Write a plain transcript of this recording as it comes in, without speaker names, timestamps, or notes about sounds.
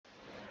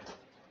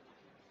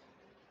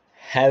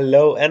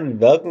Hello and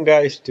welcome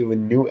guys to a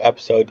new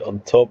episode on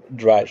Top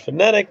Drive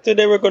Fanatic.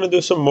 Today we're going to do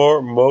some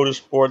more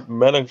Motorsport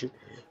Manager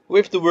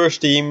with the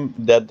worst team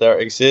that there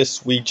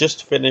exists. We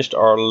just finished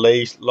our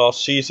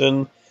last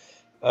season,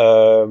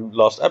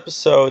 last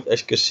episode.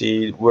 As you can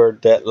see, we're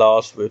dead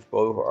last with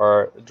both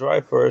our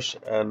drivers,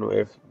 and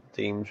with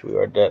teams we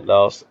are dead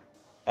last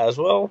as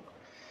well.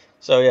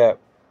 So yeah,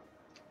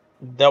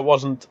 that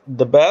wasn't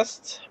the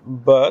best,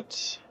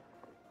 but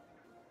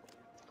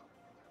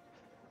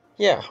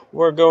yeah,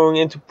 we're going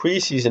into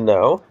preseason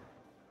now.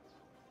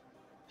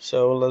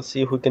 So let's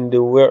see if we can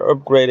do. We're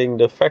upgrading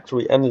the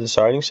factory and the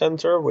designing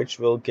center, which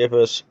will give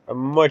us a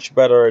much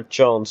better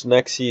chance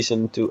next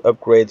season to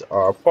upgrade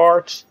our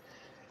parts,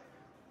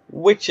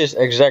 which is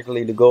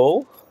exactly the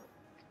goal.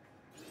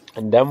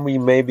 And then we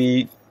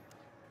maybe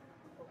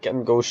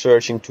can go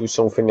searching to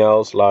something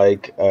else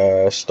like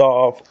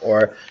staff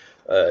or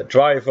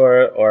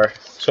driver or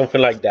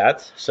something like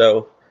that.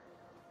 So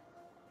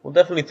we'll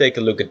definitely take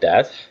a look at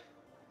that.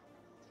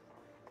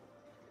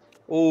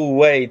 Oh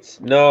wait,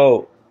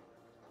 no.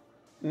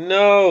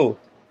 No!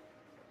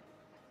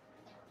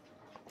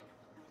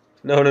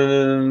 No, no,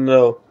 no, no,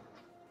 no.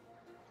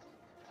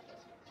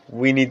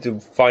 We need to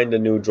find a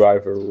new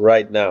driver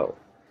right now.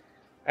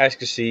 As you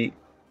can see,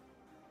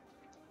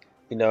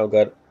 we now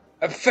got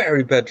a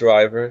very bad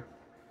driver.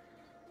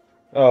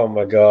 Oh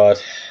my god,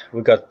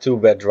 we got two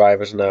bad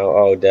drivers now.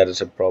 Oh, that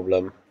is a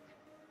problem.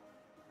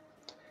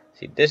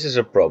 See, this is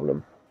a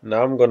problem.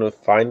 Now I'm gonna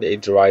find a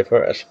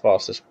driver as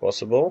fast as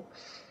possible.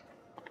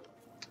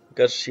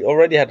 Because she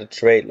already had a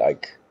trade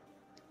like...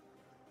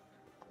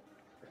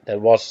 That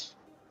was...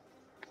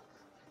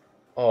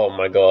 Oh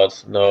my god,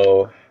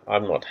 no.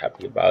 I'm not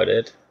happy about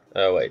it.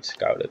 Oh wait,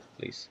 scout it,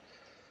 please.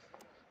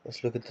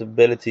 Let's look at the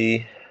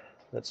ability.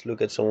 Let's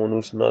look at someone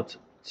who's not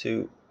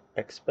too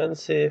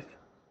expensive.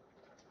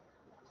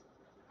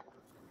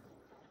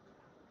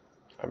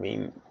 I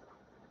mean,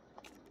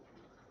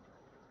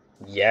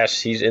 yes,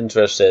 he's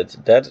interested.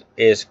 That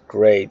is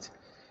great.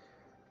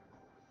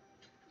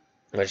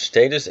 My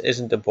status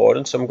isn't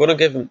important, so I'm gonna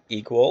give him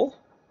equal.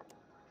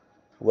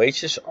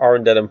 Wages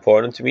aren't that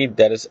important to me.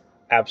 That is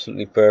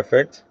absolutely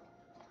perfect.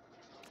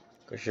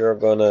 Because you're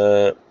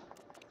gonna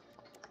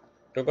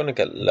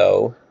get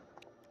low.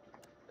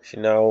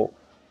 So now,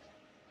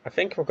 I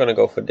think we're gonna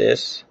go for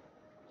this.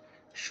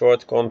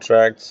 Short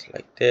contract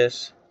like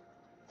this.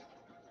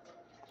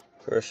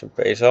 Person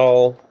pays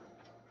all.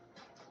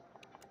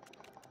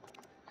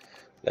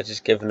 Let's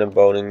just give him a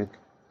bonus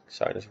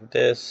signers with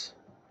this.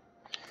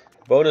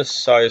 Bonus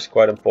size is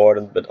quite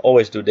important, but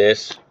always do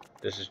this.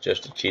 This is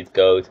just a cheat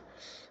code.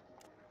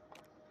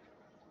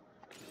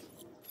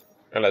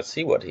 And let's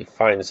see what he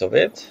finds of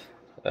it.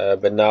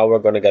 But now we're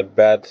gonna get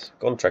bad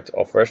contract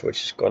offers,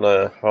 which is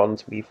gonna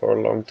haunt me for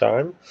a long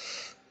time.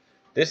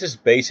 This is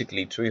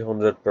basically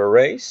 300 per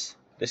race.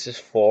 This is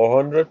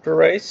 400 per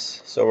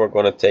race. So we're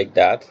gonna take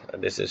that.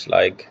 And this is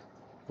like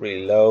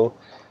really low.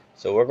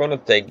 So we're gonna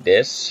take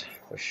this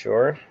for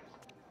sure.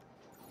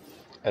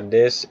 And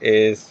this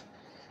is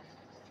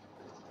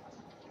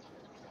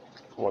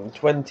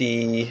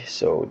 120,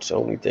 so it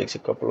only takes a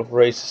couple of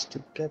races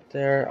to get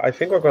there. I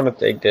think we're gonna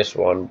take this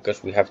one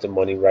because we have the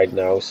money right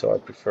now, so I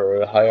prefer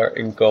a higher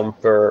income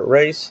per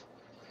race.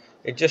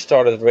 It just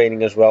started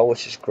raining as well,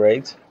 which is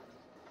great.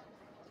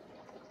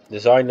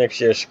 Design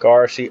next year's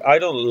car. See, I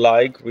don't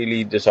like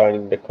really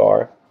designing the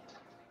car,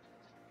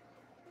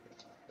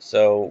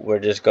 so we're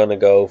just gonna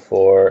go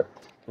for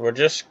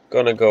this.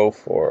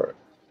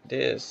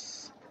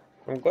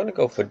 I'm gonna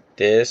go for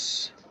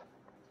this.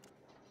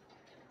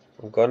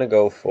 I'm gonna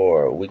go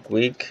for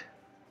weak.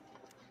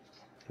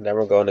 And then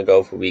we're gonna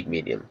go for weak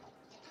medium.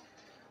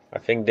 I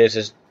think this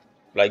is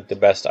like the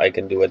best I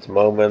can do at the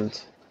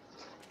moment.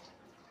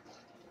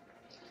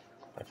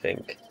 I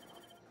think,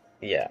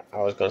 yeah, I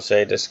was gonna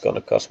say this is gonna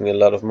cost me a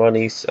lot of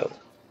money, so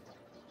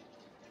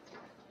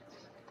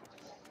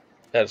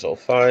that's all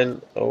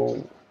fine.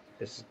 Oh,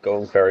 this is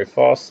going very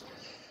fast.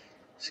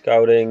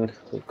 Scouting,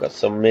 we've got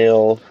some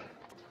mail.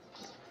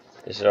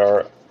 These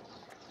are...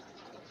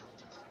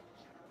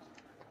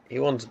 He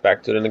wants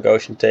back to the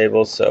negotiation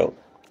table, so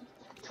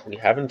we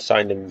haven't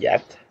signed him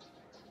yet.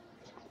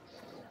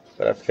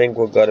 But I think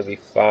we're gonna be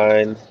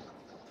fine.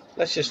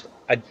 Let's just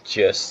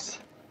adjust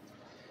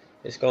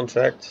his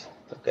contract.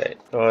 Okay,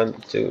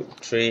 1, 2,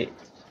 3.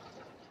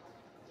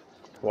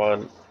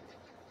 1.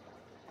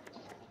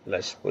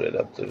 Let's put it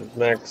up to the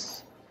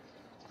max.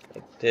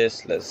 Like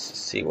this. Let's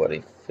see what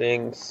he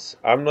thinks.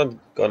 I'm not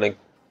gonna...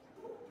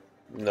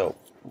 No,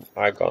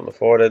 I can't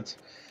afford it.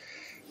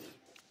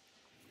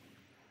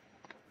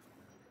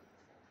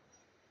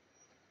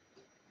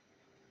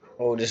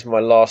 Oh, this is my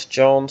last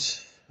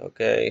chance.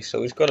 Okay,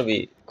 so he's gonna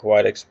be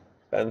quite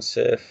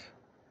expensive.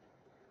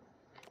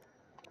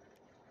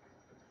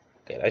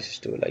 Okay, let's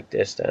just do it like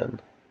this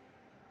then.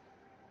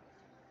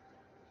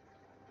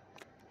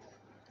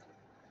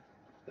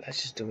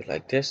 Let's just do it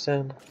like this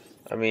then.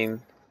 I mean...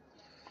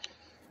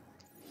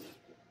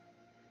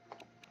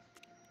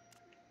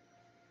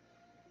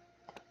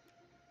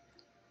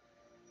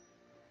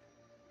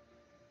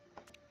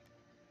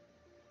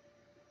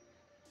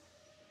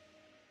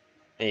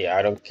 Yeah,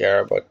 I don't care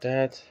about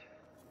that.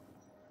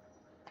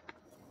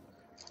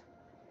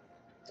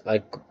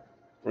 Like,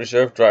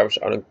 reserve drivers,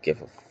 I don't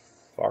give a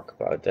fuck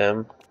about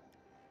them.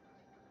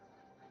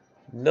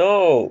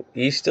 No,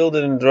 he still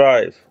didn't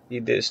drive.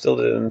 Still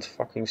didn't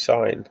fucking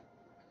sign.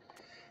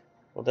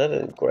 Well, that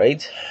isn't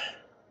great.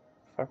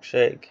 Fuck's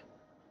sake.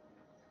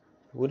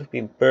 It would have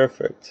been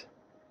perfect.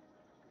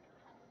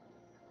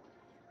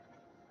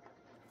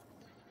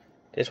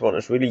 This one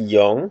is really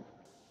young.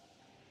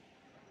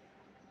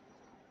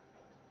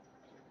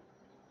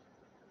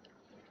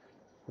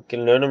 We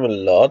can learn him a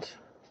lot.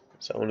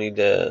 It's only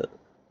the...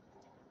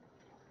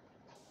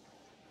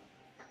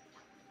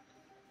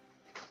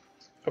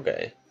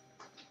 Okay.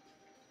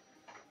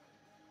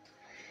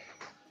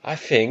 I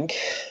think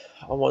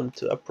I want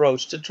to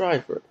approach the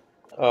driver.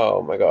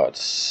 Oh my god.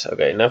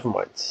 Okay, never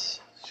mind.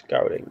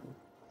 Scouting.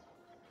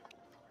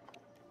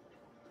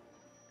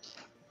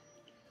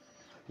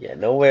 Yeah,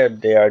 nowhere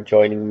they are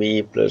joining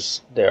me,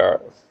 plus they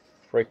are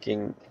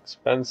freaking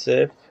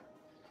expensive.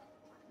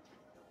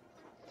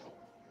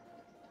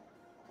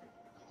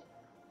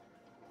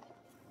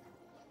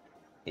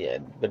 Yeah,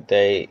 but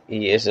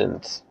he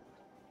isn't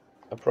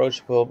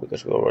approachable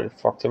because we already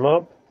fucked him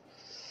up.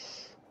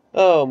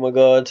 Oh my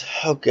god.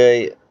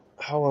 Okay,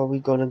 how are we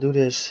gonna do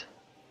this?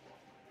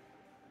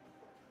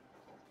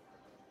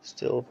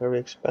 Still very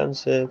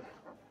expensive.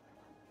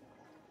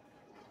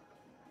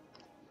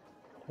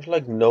 There's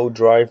like no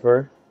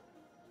driver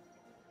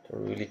that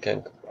really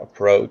can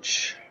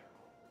approach.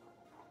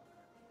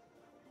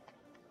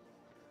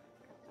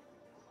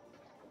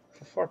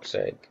 For fuck's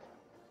sake.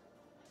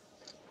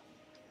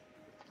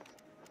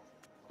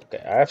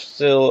 Okay,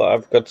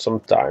 I've got some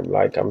time,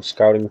 like I'm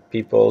scouting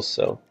people,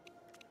 so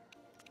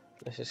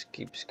let's just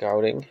keep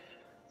scouting.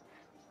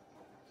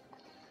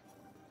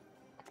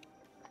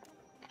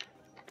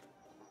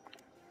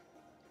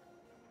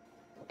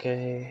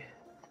 Okay.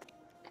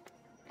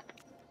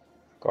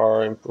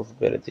 Car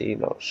improvability,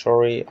 no,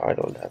 sorry, I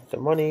don't have the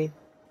money.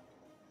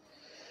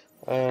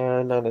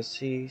 Now let's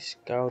see,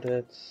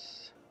 scouted.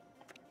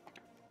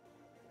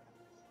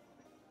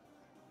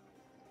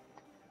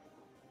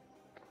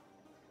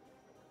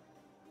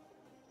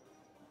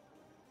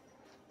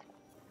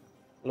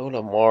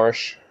 Lola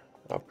Marsh,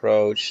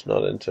 approach,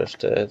 not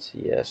interested.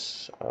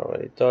 Yes, I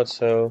already thought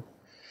so.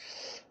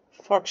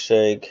 Fuck's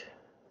sake.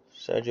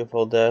 Sergio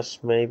Valdez,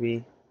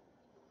 maybe.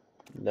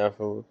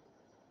 Never.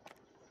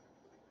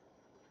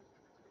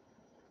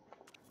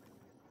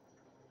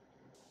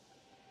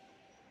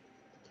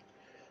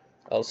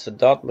 El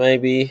Sadat,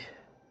 maybe.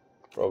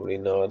 Probably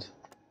not.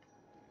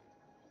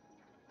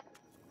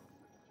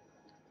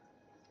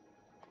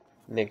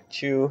 Nick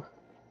Chu.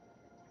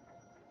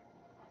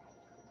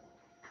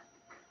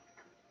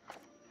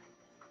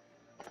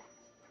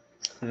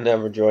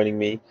 Never joining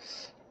me.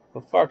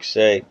 For fuck's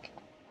sake.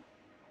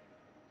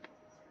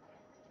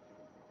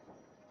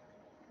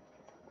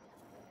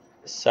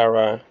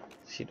 Sarah,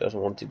 she doesn't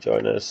want to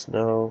join us,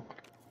 no.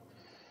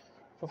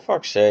 For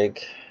fuck's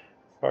sake.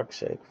 Fuck's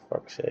sake,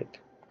 fuck's sake.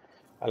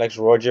 Alex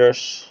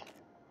Rogers.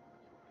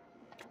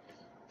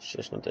 He's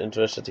just not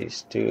interested,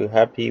 he's too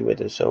happy with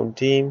his own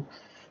team.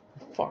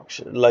 Fuck's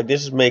sake. Like,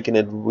 this is making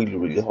it really,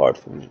 really hard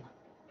for me.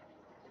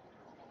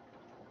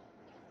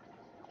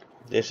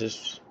 This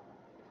is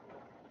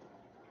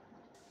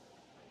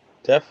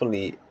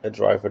definitely a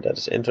driver that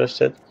is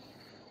interested.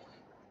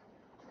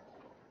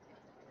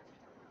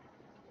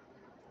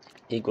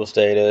 Equal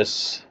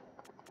status.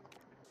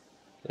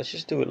 Let's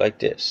just do it like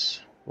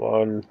this.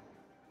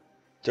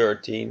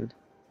 113.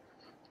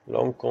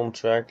 Long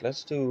contract.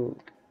 Let's do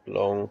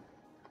long.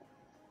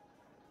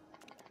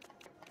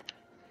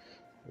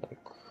 Like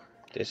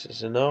this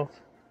is enough.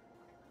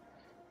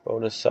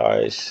 Bonus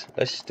size.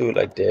 Let's just do it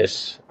like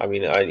this. I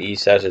mean, he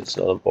says it's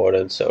not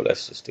important, so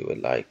let's just do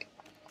it like.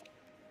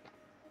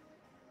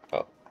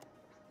 Oh.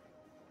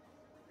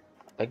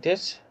 Like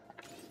this.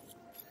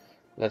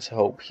 Let's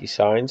hope he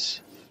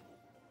signs.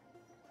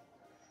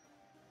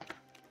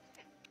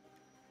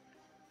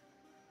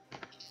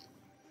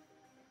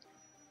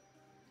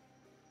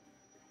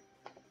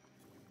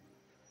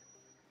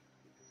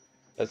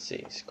 Let's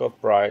see, Scott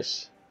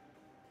Price.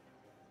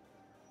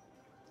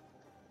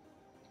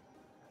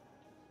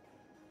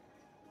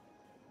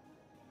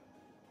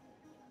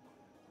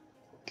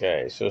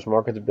 Okay, so his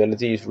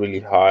marketability is really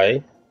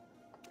high.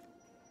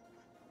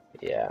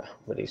 Yeah,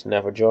 but he's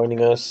never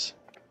joining us.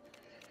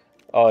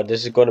 Oh,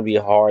 this is gonna be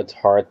a hard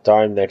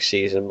time next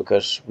season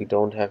because we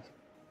don't have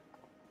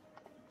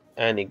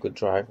any good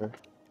driver.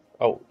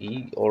 Oh,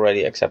 he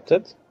already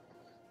accepted,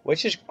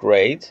 which is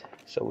great.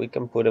 So we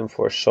can put him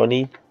for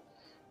Sonny.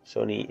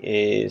 Sonny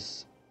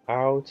is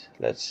out.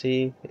 Let's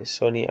see, is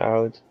Sonny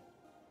out?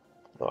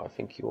 No, I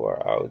think you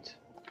are out.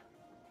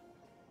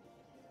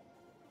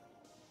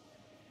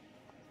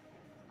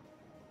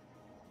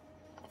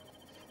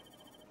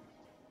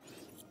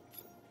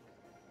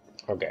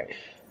 Okay.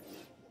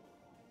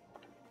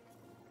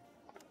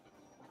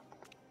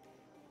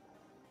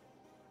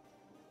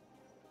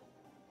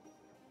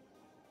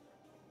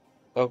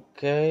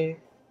 Okay.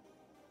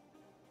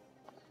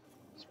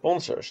 Let's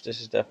Sponsors,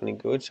 this is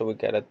definitely good. So we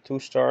get a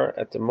 2-star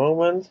at the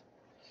moment.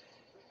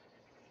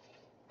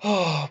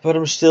 Oh, but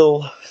I'm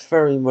still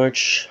very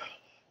much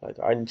like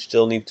I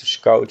still need to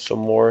scout some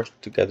more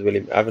to get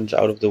William Evans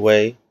out of the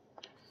way.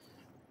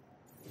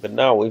 But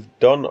now we've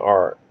done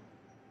our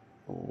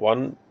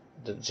one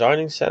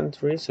designing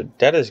century, so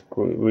that is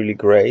really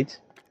great.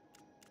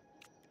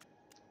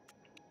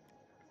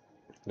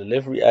 The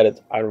livery edit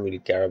I don't really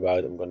care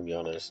about, I'm gonna be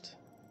honest.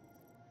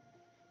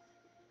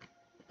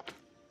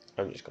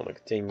 I'm just gonna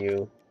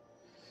continue.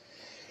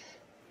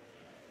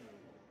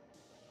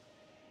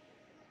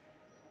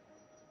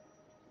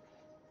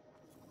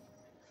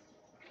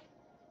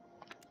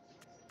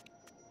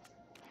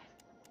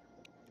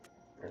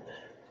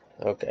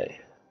 Okay.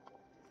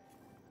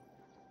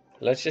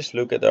 Let's just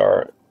look at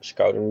our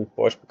scouting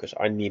reports because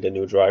I need a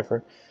new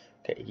driver.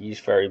 Okay, he's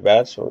very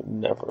bad, so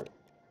never.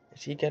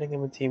 Is he getting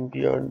him a team,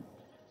 Bjorn?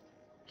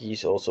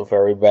 He's also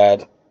very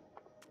bad.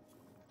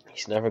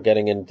 He's never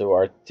getting into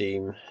our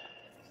team.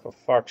 For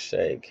fuck's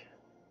sake.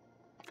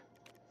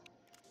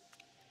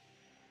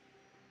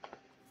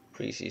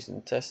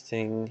 Preseason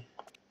testing,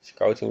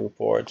 scouting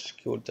reports,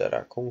 Q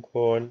Terra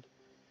Concord.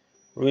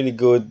 Really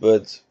good,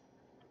 but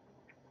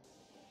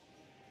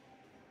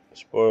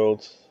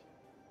spoiled.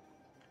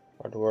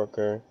 Hard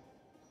worker.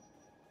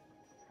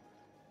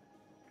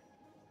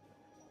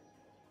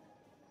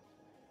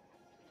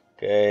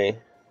 Okay.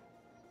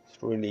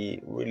 It's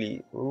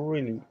really,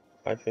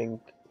 I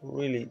think,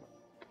 really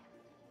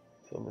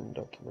filming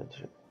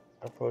documentary.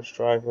 Approach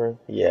driver.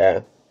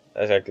 Yeah,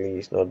 exactly.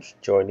 He's not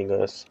joining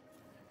us.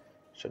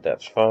 So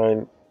that's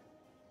fine.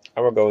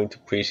 And we're going to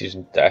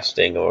preseason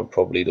testing, or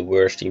probably the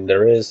worst team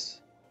there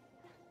is.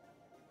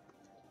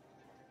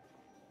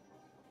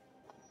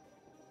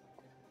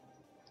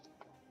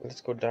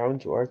 Let's go down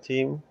to our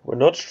team. We're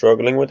not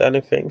struggling with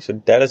anything, so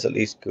that is at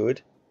least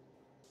good.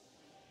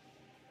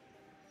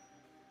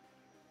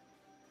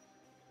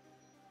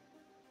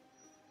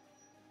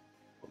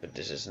 But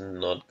this is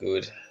not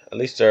good. At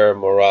least their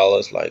morale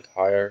is like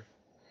higher.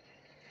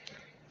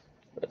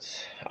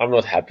 But I'm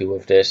not happy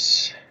with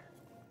this.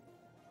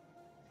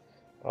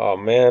 Oh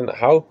man,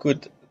 how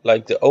could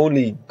like the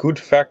only good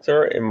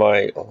factor in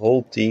my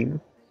whole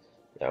team?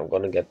 Yeah, I'm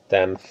gonna get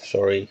 10th,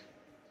 sorry.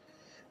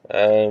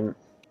 Oh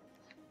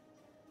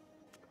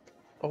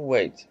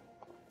wait.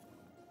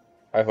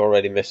 I've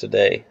already missed a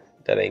day.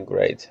 That ain't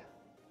great.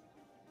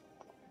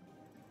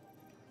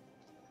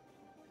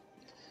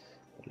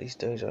 At least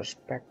those are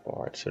spec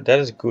parts, so that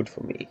is good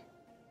for me.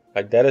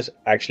 Like that is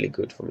actually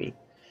good for me.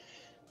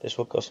 This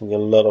will cost me a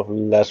lot of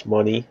less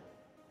money.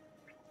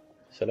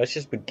 So let's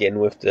just begin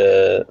with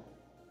the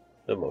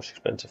most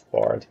expensive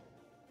part.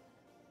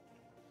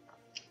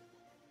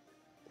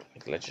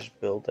 Let's just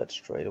build that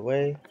straight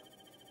away.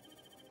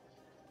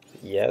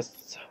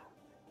 Yes.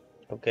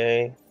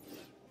 Okay.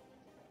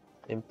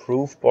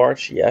 Improve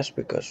parts, yes,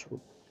 because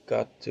we've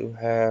got to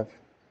have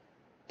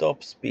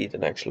top speed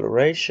and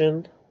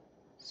acceleration.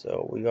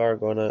 So we are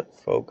gonna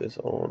focus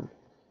on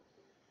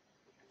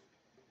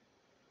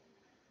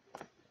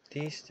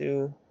these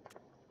two.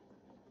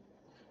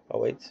 Oh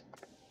wait.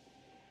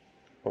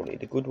 Only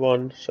the good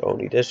one, so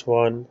only this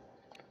one.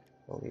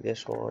 Only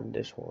this one,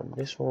 this one,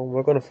 this one.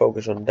 We're gonna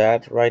focus on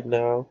that right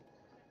now.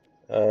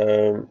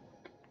 Oh,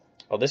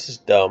 this is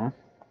dumb.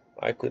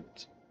 I could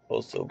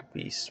also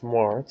be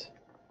smart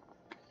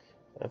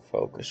and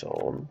focus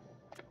on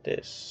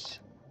this.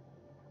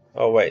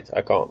 Oh wait,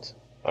 I can't.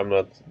 I'm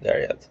not there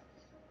yet.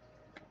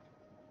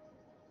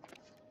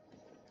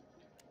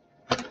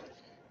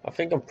 I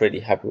think I'm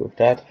pretty happy with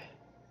that.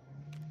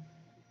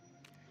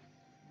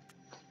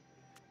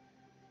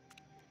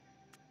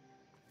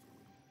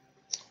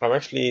 I'm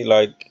actually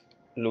like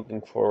looking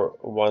for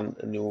one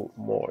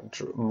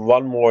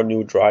more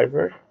new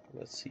driver.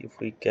 Let's see if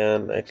we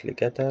can actually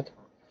get that.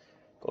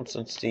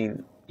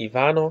 Konstantin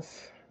Ivanov.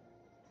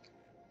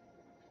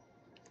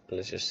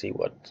 Let's just see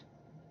what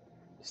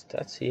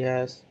stats he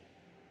has.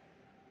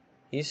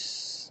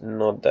 He's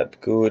not that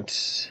good.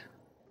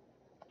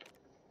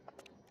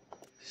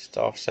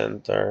 Staff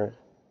center.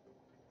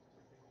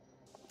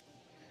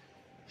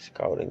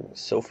 Scouting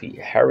Sophie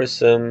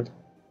Harrison.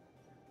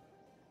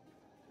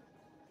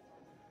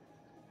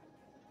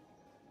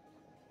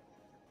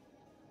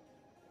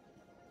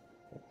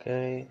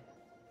 Okay.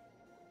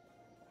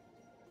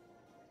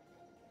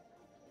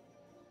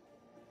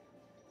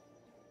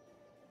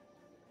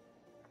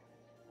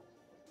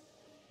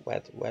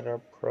 Wet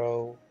Weather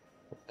Pro.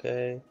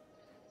 Okay.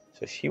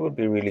 So she would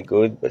be really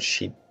good, but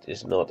she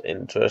is not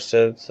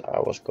interested, I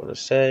was gonna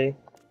say.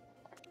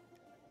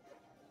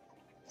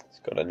 It's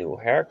got a new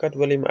haircut,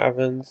 William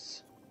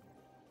Evans.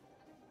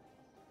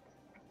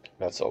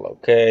 That's all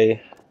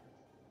okay.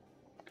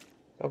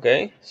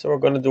 Okay, so we're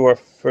gonna do our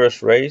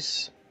first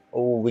race.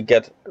 Oh, we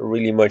get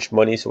really much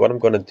money, so what I'm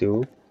gonna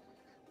do...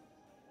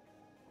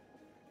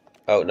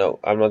 Oh no,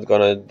 I'm not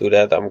gonna do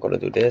that, I'm gonna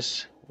do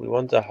this. We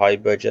want a high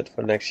budget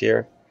for next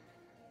year.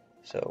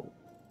 So,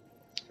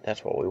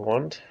 that's what we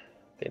want.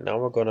 Okay, now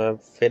we're gonna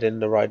fit in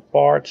the right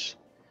parts.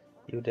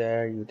 You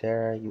there, you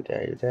there, you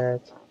there, you there.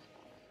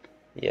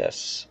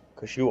 Yes,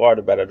 because you are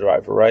the better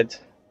driver, right?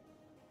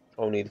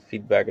 Only the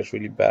feedback is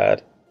really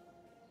bad.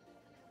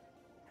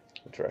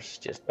 The rest is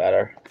just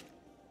better.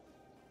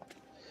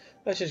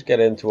 Let's just get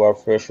into our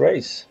first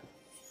race.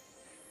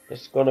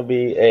 It's gonna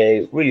be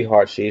a really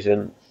hard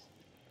season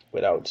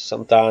without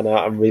Santana.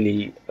 I'm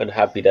really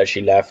unhappy that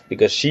she left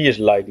because she is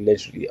like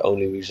literally the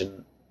only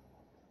reason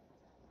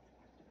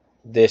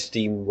this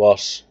team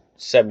was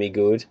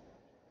semi-good.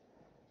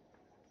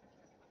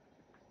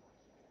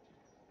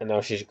 And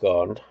now she's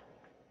gone.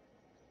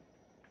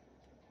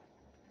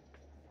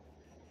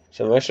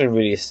 So I'm actually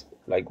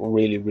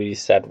really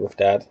sad with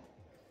that.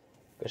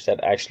 Because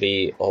that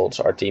actually holds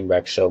our team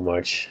back so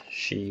much.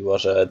 She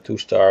was a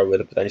 2-star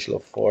with a potential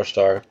of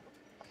 4-star.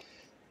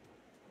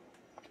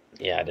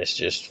 Yeah, this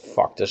just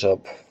fucked us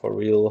up for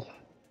real.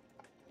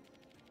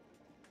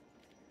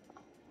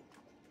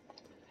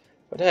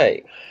 But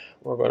hey,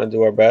 we're gonna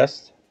do our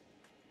best.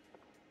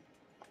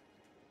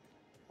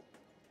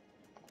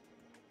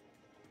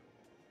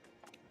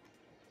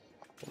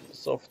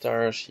 Soft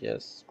tires,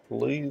 yes,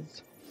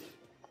 please.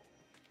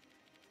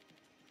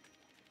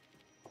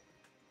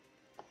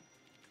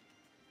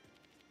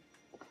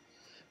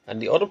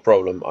 And the other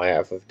problem I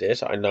have with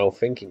this, I'm now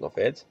thinking of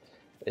it,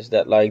 is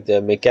that like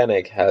the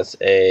mechanic has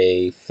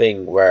a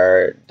thing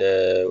where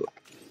the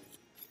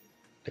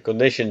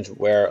conditions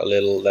were a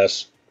little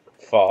less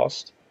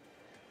fast.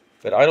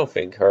 But I don't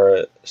think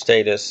her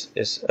status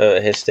is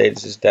his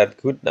status is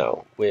that good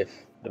now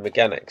with the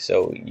mechanic,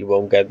 so you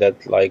won't get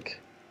that like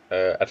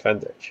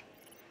advantage.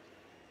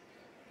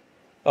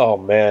 Oh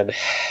man,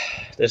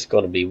 this is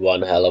gonna be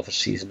one hell of a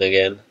season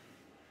again.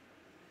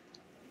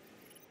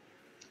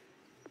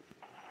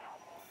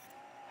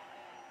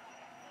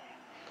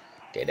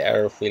 Okay, the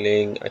aero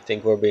feeling. I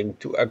think we're being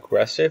too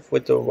aggressive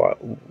with the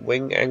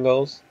wing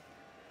angles.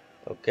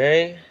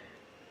 Okay.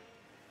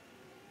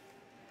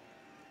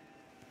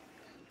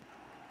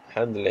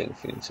 Handling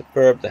feeling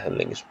superb. The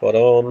handling is spot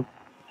on.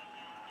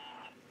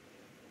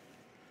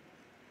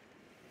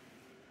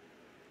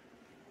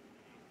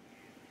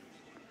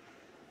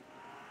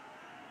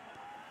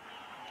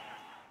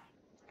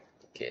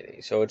 Okay,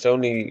 so it's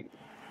only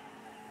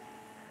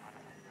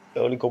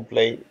the only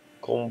complaint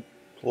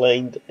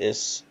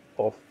is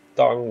of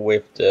tongue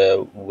with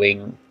the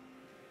wings.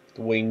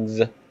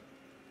 And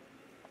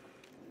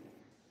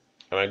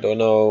I don't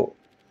know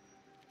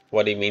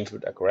what he means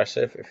with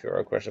aggressive. If you're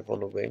aggressive on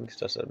the wings,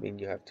 does that mean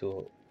you have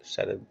to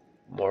set it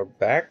more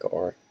back,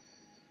 or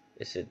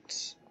is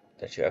it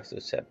that you have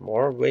to set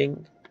more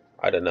wing?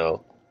 I don't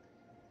know.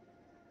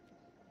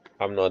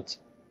 I'm not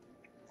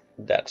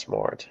that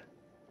smart.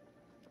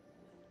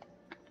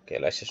 Okay,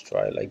 let's just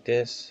try it like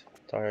this.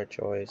 Tire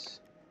choice,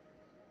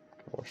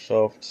 more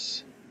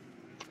softs.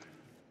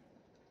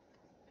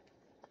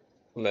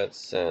 Let's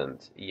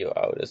send you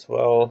out as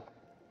well.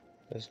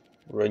 Let's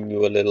run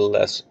you a little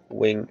less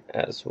wing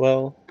as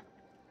well.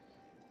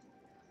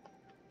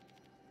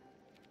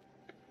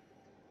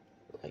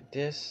 Like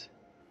this.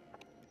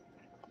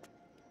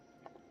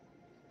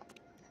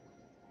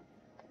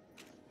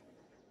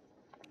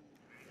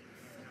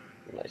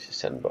 Let's just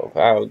send both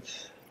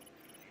out.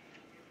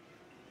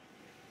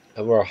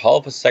 And we're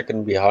half a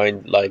second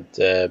behind like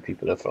the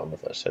people in front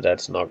of us, so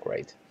that's not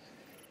great.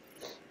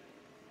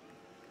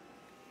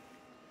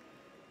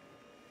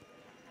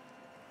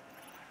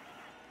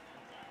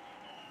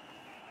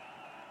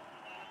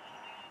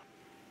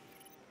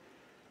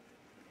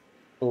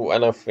 Oh,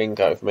 and I think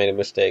I've made a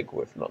mistake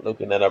with not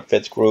looking at our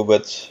pit crew,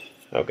 but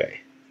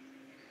okay.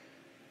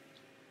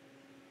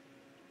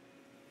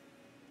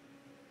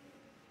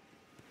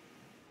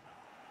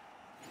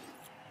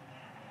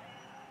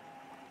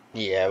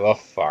 Yeah, we're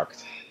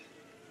fucked.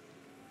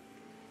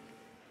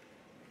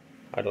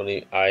 I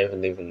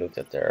haven't even looked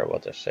at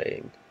what they're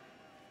saying.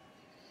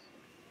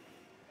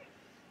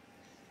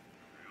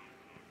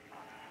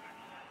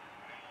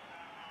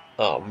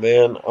 Oh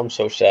man, I'm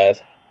so sad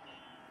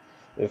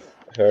with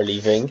her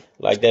leaving.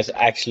 Like that's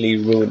actually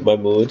ruined my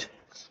mood.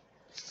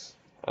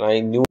 And I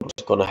knew it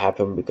was gonna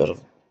happen because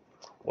of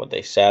what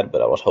they said,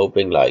 but I was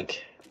hoping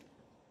like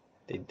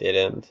they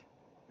didn't.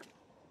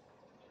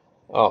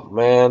 Oh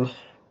man,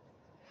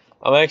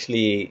 I'm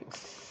actually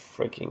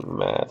freaking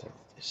mad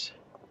at this.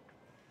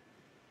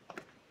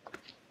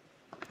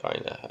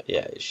 Kinda,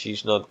 yeah.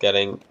 She's not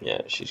getting,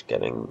 yeah, she's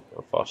getting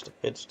faster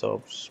pit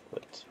stops,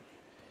 but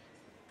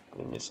I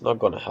mean, it's not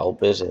gonna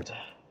help, is it?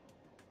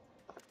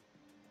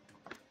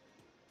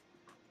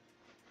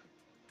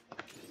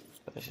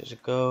 Let's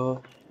just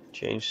go,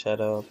 change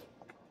setup,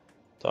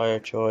 tire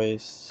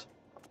choice,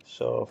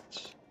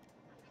 soft.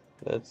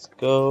 Let's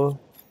go.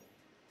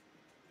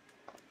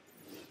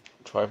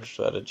 Driver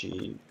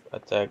strategy,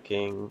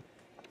 attacking.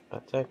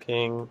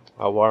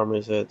 How warm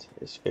is it?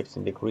 It's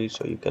 15 degrees,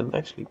 so you can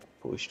actually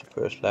push the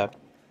first lap.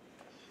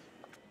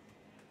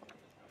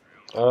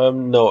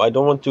 No, I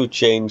don't want to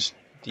change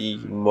the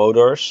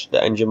motors,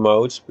 the engine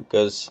modes,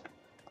 because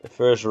the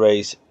first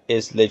race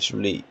is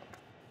literally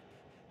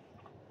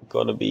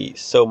gonna be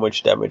so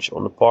much damage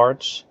on the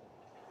parts.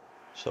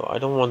 So I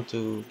don't want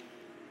to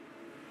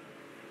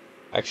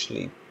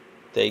actually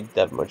take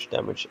that much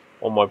damage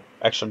on my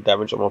extra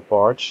damage on my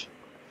parts,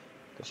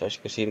 because as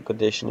you can see the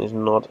condition is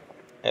not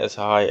as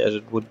high as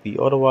it would be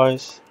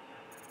otherwise.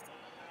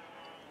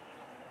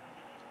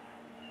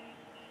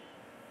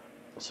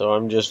 So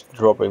I'm just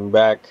dropping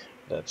back,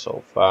 that's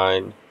all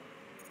fine.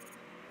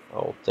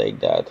 I'll take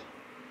that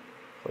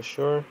for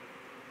sure.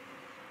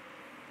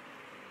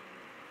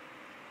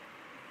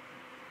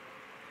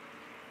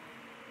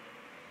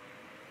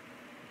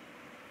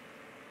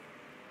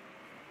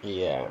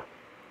 Yeah.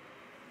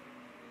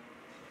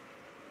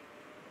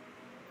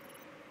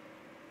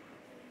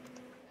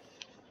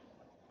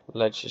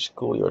 Let's just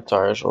cool your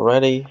tires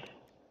already.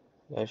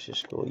 Let's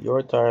just cool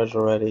your tires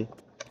already.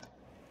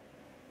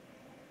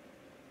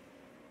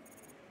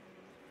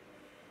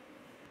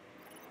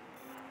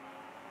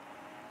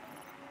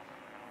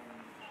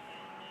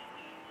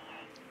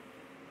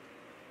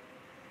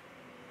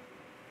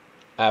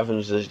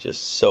 Evans is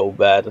just so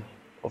bad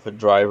of a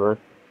driver.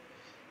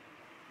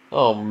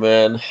 Oh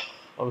man,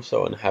 I'm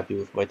so unhappy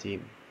with my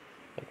team.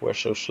 Like, we're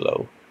so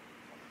slow.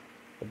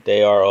 But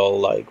they are all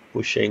like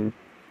pushing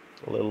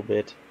a little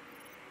bit.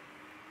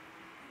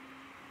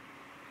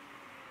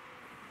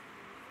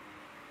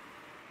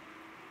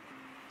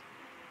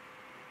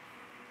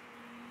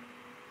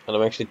 And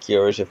I'm actually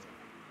curious if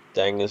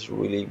Tang is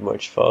really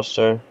much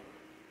faster.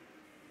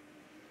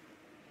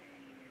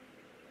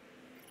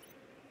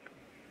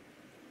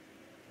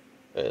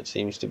 It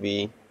seems to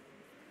be.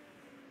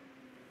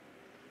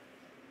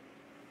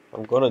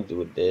 I'm gonna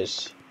do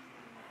this.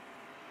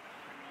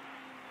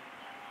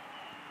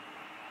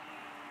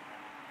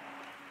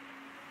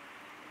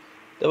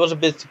 That was a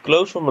bit too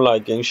close for my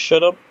liking.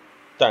 Shut up,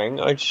 Tang.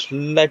 I just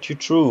let you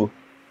through.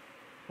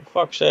 For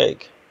fuck's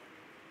sake.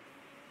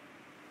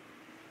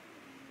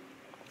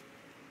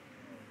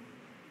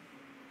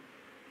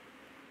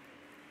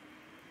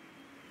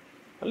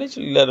 I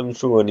literally let him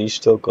through and he's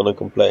still gonna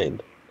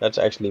complain. That's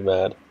actually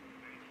mad.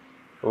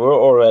 We're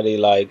already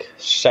like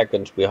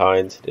seconds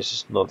behind. This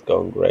is not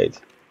going great.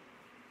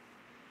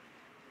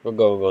 We're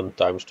going on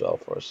times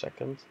 12 for a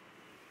second.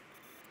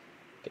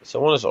 Okay,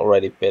 someone is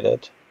already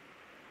pitted.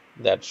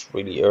 That's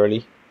really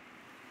early.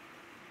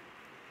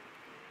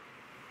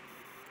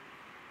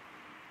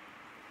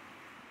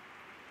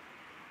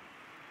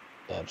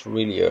 That's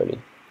really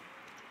early.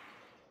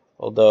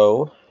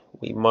 Although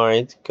we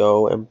might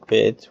go and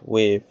pit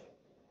with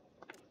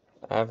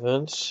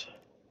Evans.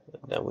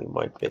 And then we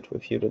might pit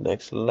with you the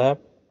next lap.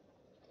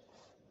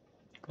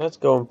 Let's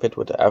go and pit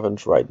with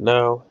Evans right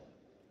now.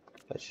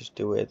 Let's just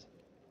do it.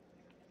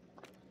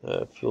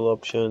 Fuel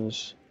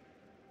options.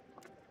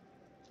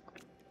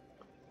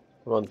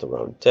 Want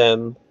around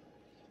 10.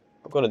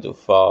 I'm gonna do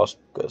fast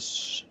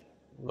because,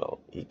 well,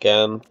 he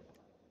can.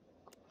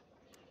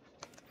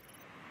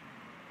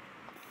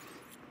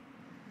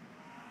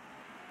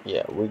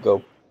 Yeah, we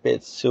go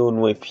pit soon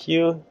with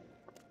you.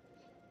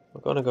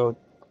 We're gonna go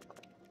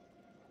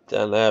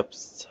 10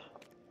 laps.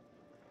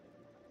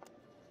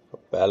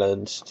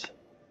 Balanced.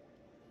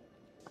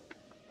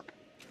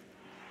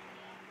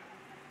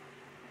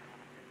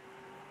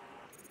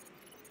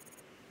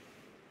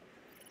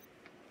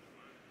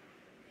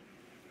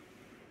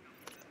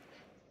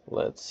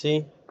 Let's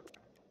see.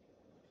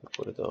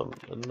 Put it on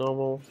a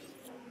normal.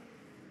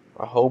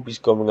 I hope he's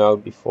coming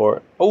out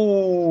before.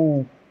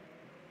 Oh,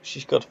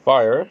 she's got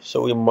fire,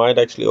 so we might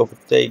actually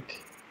overtake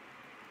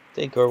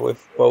her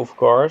with both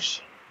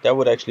cars. That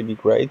would actually be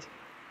great.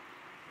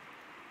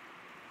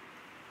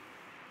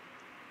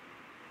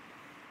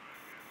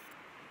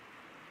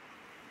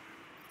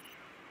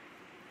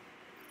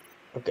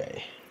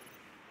 Okay.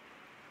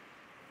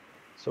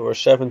 So we're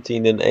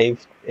 17th and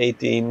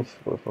 18th,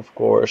 with of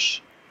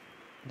course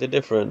the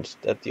difference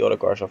that the other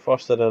cars are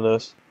faster than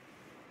us.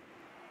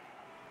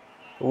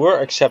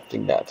 We're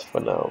accepting that for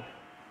now.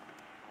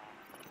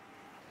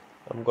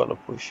 I'm gonna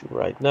push you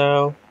right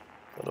now.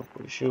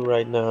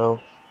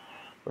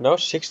 We're now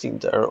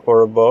 16th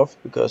or above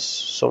because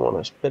someone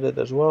has pitted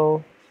as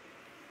well.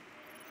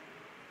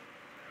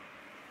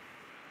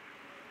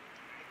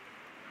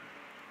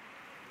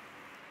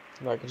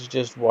 Like, it's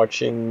just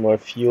watching my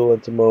fuel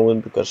at the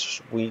moment because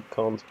we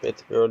can't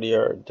pit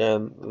earlier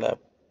than lap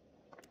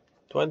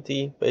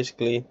 20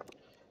 basically.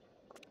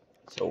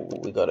 So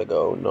we gotta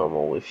go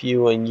normal with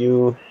you and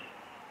you.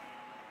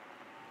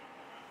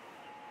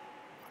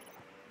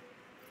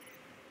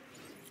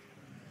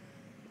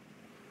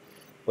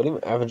 William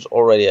Evans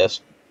already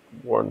has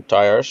worn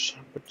tires,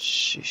 but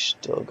she's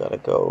still gotta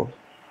go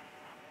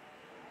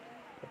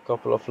a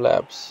couple of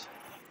laps.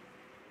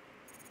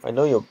 I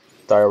know your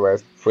tire wear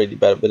is pretty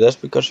bad, but that's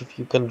because if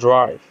you can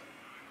drive.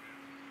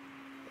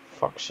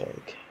 Fuck's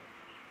sake.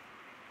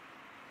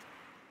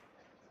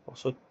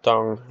 Also,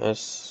 Tang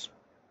has.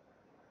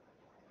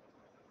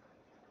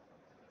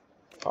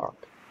 Fuck.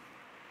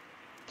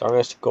 Tang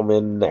has to come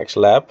in next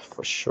lap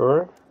for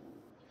sure.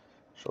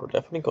 So we're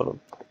definitely gonna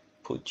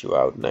put you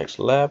out next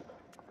lap.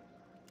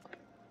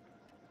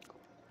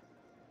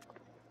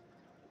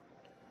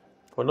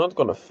 We're not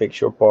gonna fix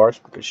your parts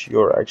because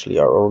you're actually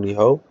our only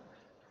hope.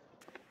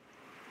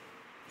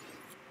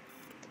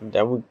 And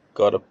then we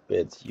gotta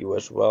pit you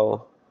as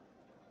well.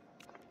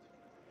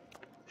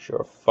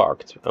 Sure,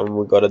 fucked. And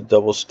we got a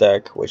double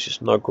stack, which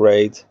is not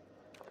great.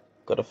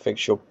 Gotta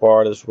fix your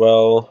part as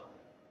well.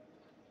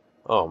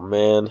 Oh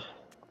man.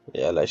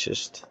 Yeah, let's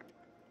just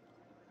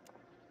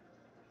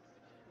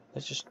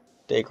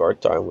take our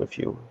time with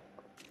you.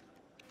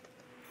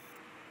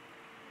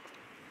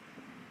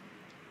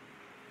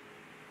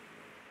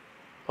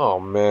 Oh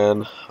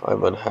man,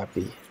 I'm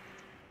unhappy.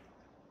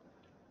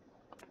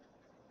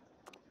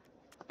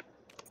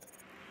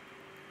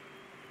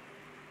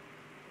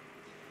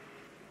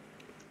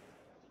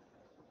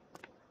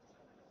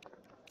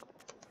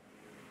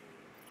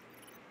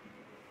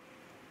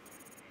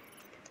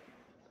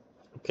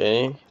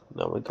 Okay,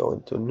 now we go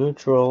into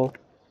neutral.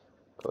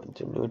 Go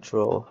into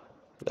neutral.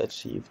 Let's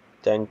see if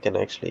tank can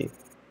actually...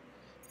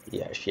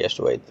 Yeah, she has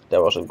to wait.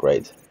 That wasn't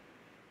great.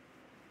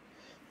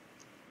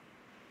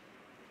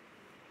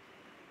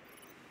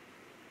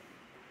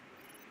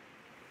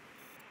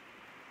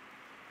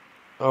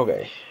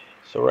 Okay,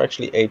 so we're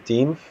actually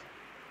 18th.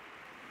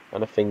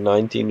 And I think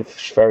 19th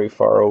is very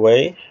far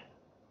away.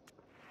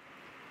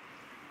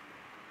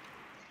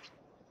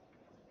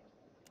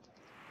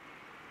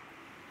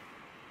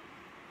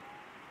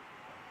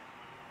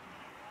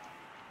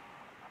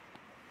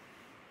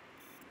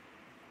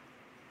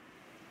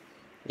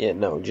 Yeah,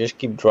 no, just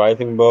keep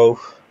driving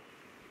both.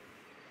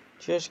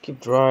 Just keep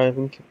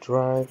driving, keep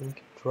driving,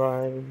 keep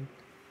driving.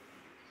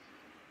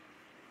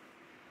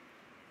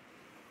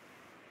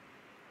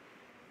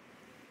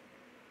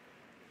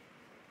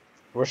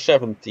 We're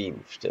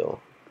 17th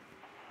still.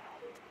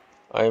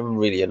 I'm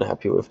really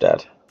unhappy with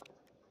that.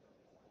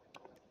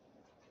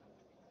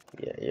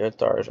 Yeah, your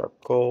tires are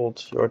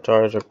cold, your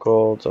tires are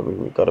cold. I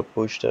mean, we gotta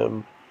push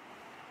them.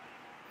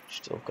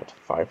 Still got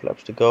 5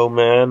 laps to go,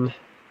 man.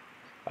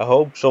 I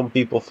hope some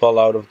people fall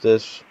out of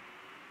this.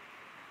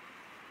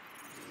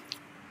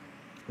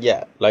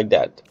 Yeah, like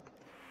that.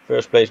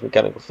 First place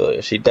mechanical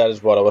failure. See, that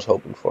is what I was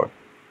hoping for.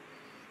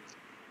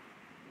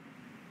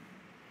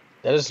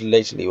 That is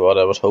literally what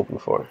I was hoping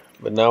for.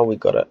 But now we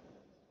gotta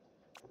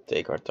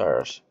take our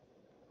tires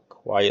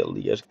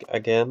quietly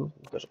again,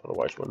 because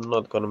otherwise we're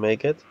not gonna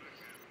make it.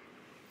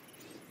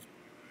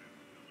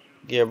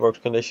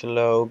 Gearbox condition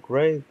low,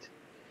 great.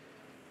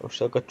 I've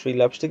still got 3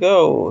 laps to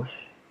go.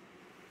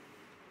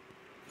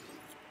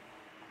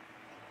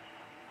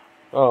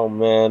 Oh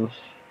man.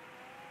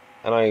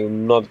 And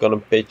I'm not gonna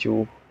pit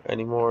you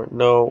anymore.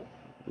 No,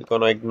 we're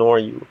gonna ignore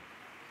you.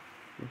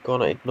 We're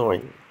gonna ignore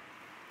you.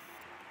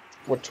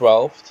 We're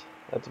 12th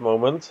at the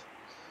moment.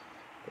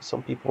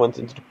 Some people went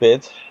into the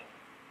pit.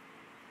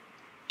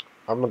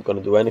 I'm not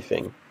gonna do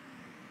anything.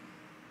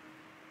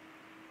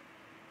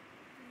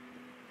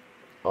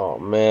 Oh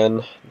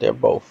man, they're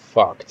both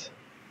fucked.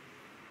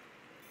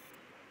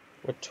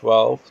 We're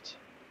 12th.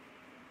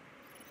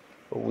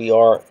 We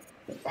are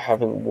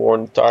having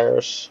worn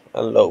tires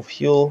and low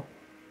fuel.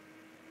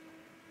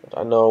 But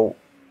I know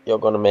you're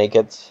gonna make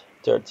it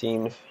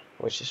 13th,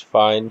 which is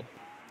fine.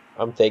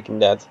 I'm taking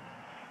that.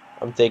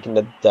 I'm taking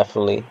that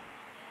definitely.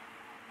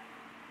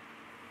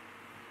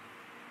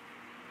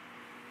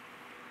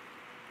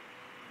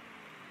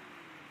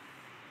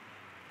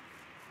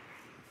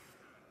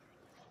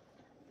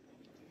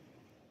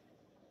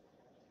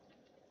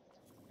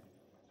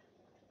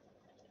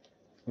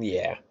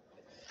 Yeah.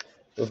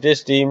 With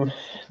this team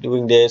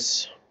doing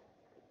this,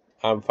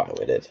 I'm fine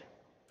with it.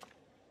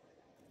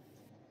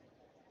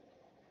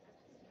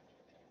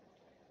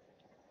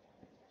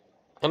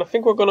 And I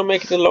think we're gonna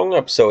make it a long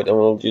episode and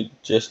we'll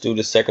just do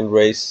the second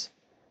race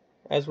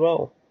as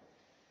well.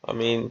 I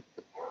mean,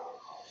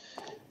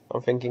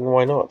 I'm thinking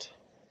why not?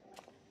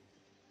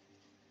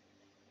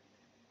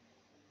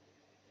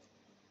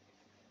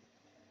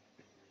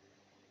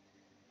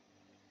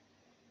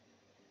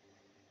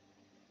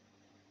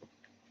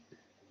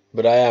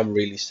 But I am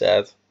really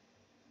sad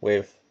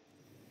with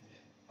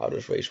how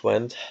this race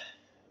went.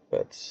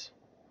 But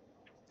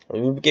I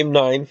mean, we became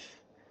 9th,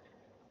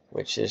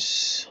 which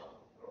is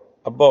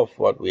above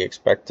what we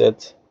expected.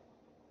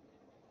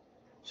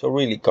 So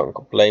really can't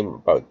complain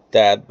about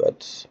that,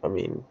 but I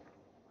mean,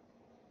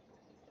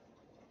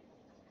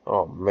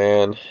 oh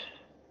man.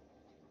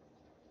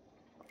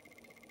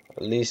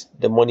 At least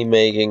the money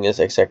making is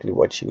exactly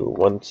what you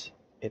want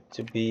it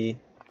to be.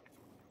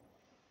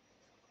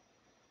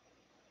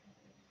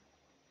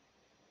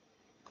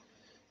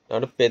 Now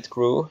the pit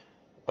crew,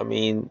 I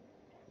mean,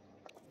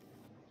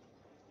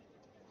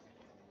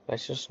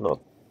 let's just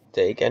not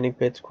take any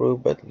pit crew,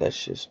 but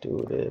let's just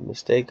do the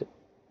mistake.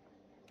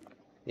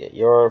 Yeah,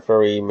 you're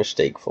very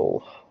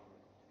mistakeful.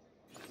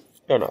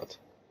 You're not.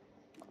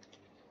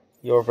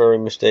 You're very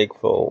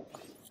mistakeful.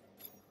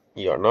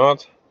 You're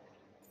not.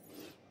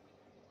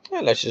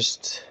 Yeah, let's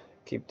just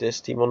keep this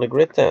team on the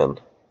grid then.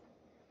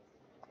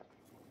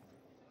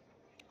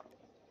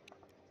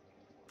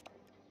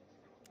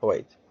 Oh,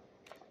 wait.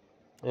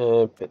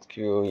 Pit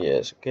queue,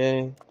 yes,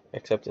 okay.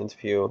 Accept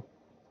interview.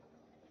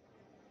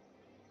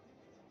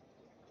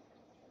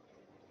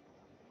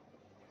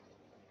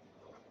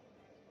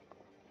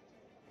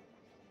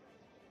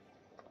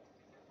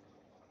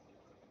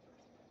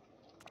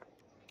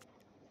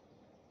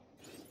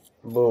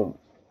 Boom.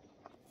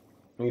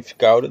 We've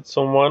scouted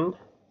someone.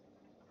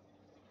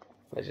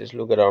 Let's just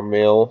look at our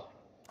mail.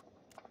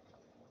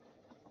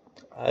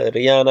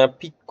 Adriana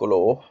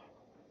Piccolo.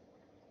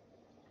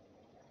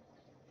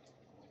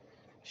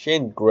 She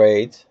ain't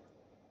great.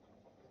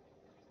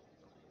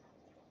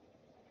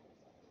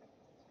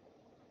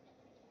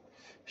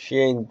 She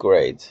ain't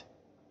great.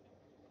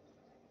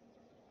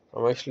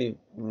 I'm actually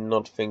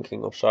not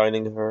thinking of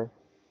signing her.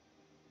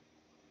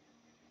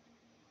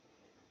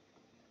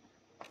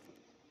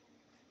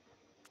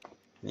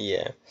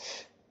 Yeah.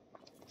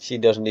 She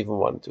doesn't even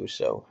want to,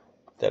 so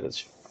that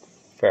is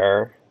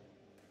fair.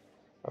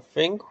 I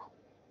think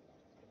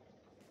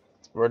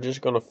we're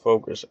just gonna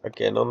focus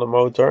again on the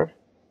motor.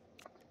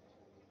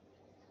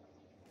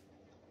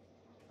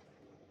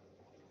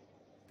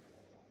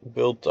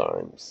 Build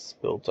time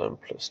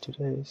plus 2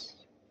 days.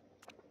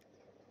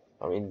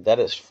 I mean, that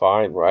is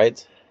fine,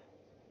 right?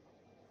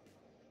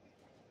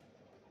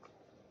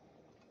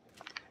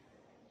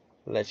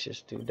 Let's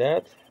just do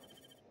that.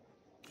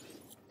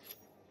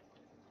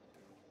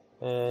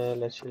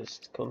 Let's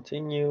just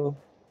continue.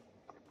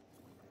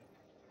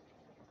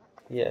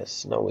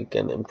 Yes, now we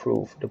can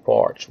improve the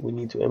parts we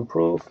need to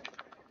improve.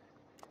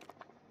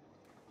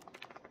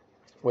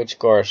 Which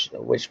parts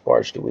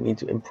do we need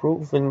to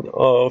improve in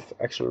of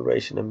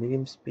acceleration and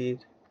medium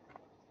speed?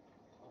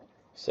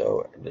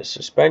 So the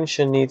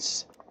suspension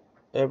needs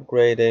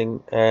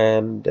upgrading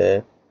and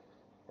the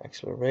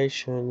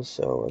acceleration.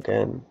 So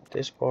again,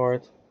 this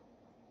part.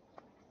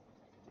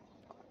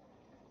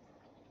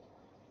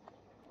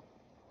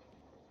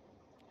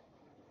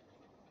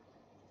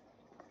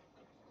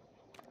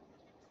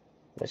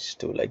 Let's just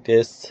do it like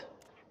this.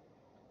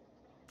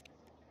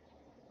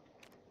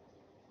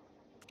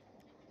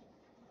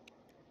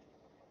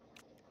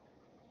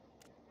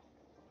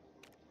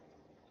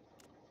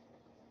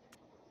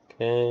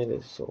 Okay,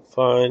 this is all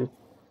fine.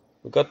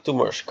 We got 2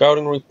 more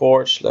scouting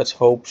reports. Let's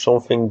hope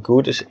something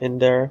good is in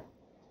there.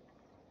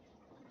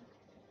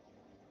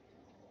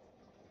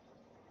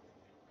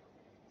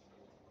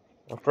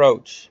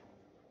 Approach.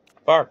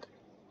 Park.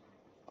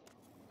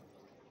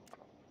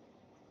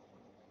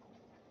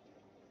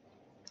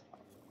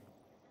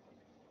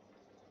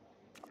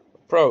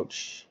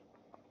 Approach.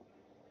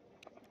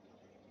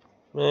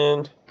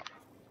 Man.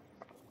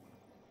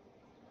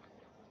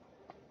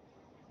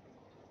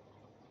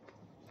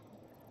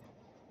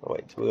 Oh,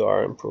 wait, we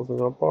are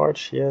improving our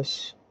parts,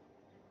 yes.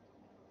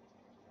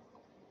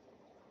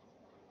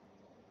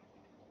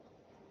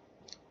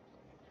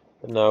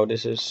 But now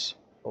this is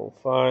all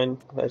fine.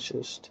 Let's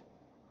just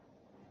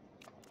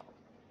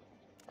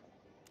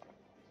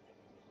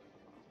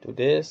do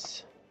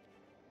this.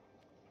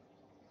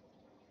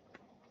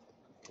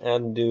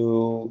 And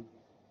do,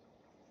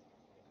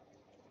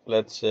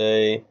 let's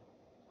say,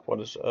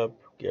 what is up?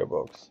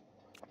 Gearbox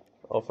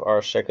of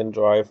our second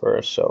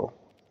driver, so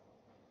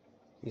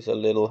he's a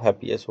little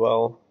happy as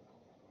well.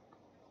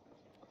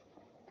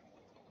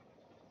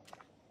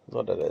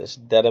 Not that it's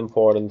that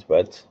important,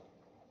 but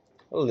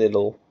a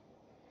little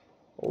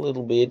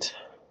bit.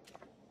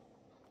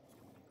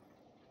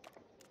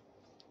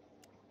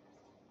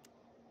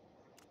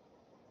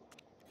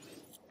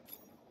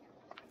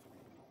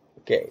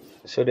 Okay,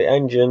 so the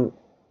engine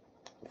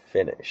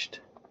finished.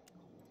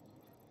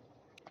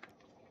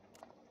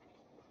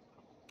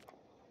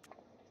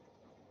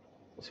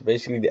 So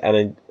basically the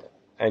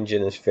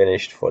engine is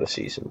finished for the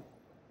season,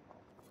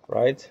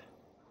 right?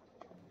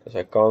 Because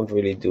I can't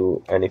really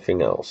do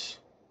anything else.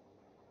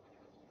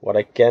 What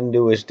I can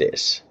do is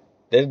this.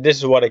 This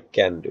is what I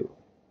can do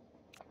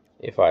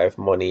if I have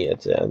money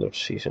at the end of the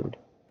season.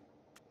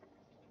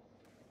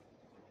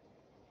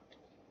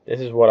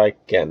 This is what I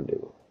can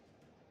do.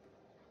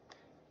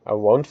 I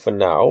won't for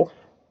now.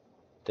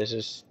 This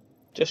is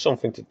just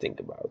something to think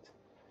about.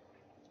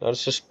 Now the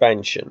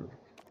suspension.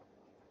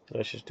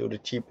 Let's just do the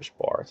cheapest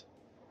part.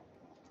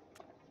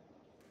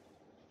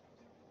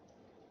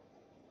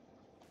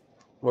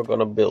 We're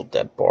gonna build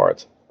that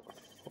part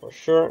for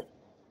sure.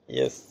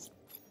 Yes.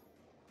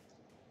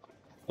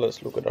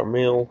 Let's look at our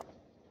mail.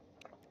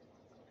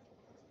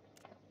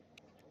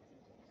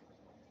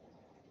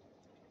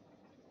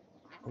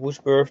 Whose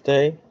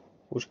birthday?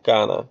 Who's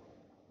Kana?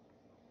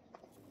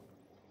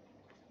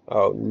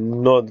 Oh,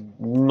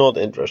 not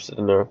interested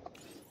in her.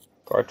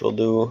 Card will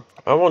do.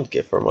 I won't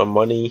give her my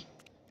money.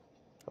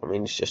 I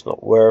mean, it's just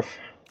not worth.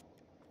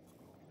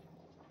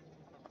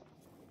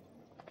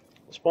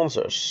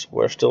 Sponsors.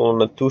 We're still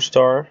on a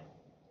 2-star,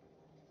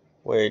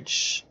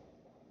 which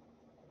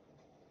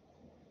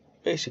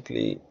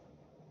basically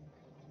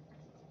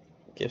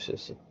gives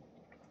us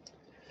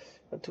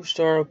a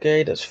 2-star.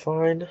 Okay, that's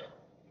fine.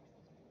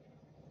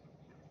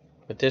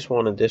 But this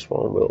one and this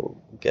one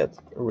will get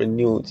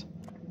renewed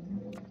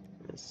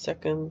in a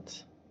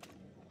second.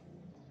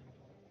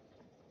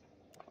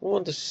 We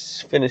want to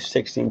finish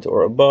 16th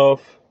or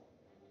above.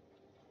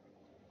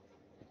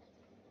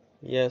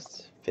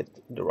 Yes, fit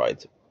the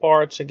right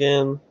parts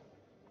again.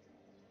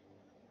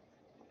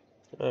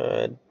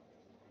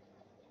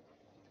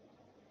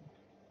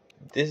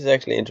 This is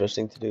actually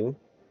interesting to do.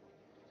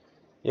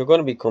 You're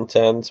gonna be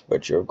content,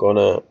 but you're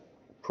gonna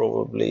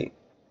probably...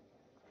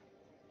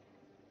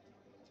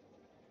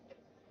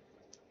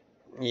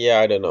 Yeah,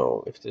 I don't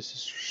know if this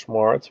is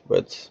smart,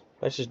 but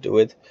let's just do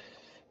it.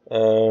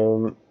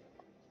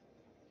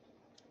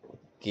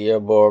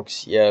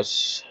 Gearbox,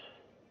 yes.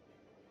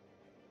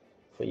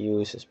 For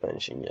you.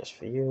 Suspension, yes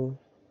for you.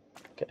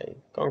 Okay,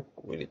 can't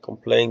really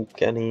complain,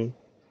 can he?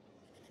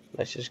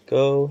 Let's just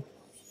go.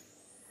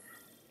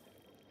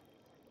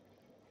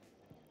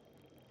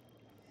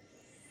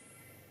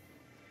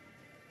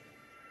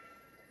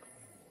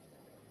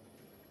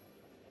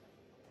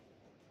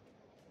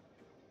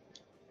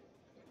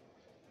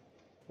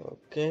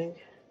 Okay,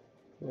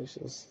 let's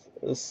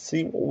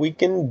see what we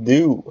can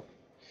do.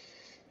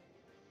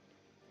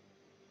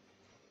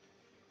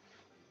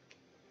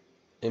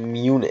 In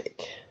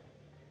Munich.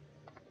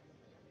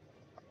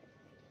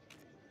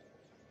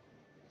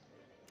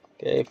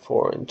 Okay,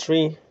 4 and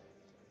 3.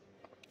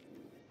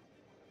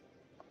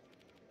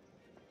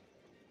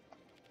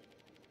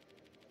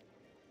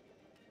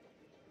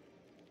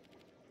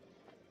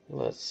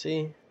 Let's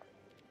see.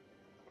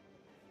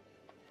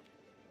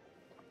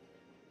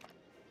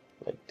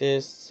 Like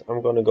this.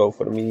 I'm gonna go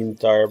for the medium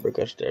tire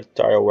because their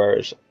tire wear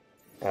is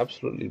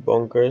absolutely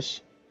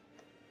bonkers.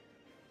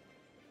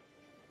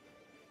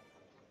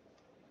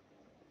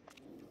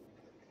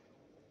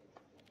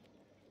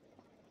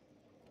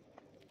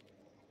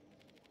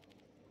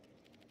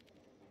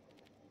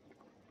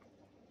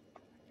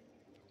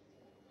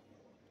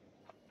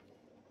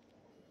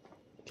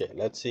 Okay,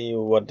 let's see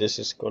what this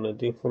is gonna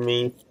do for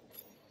me.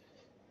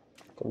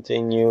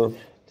 Continue,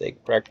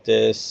 take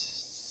practice,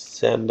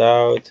 send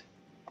out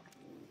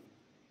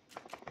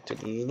to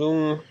the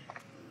room,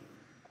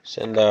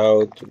 send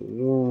out to the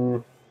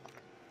room.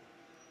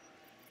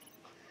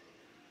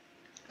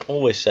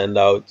 Always send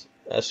out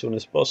as soon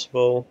as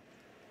possible.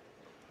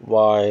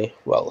 Why?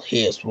 Well,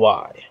 here's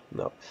why.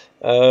 No,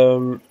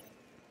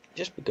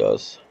 just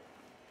because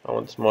I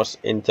want as much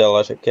intel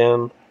as I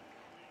can.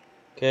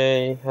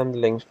 Okay,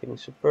 handling's feeling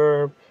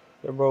superb.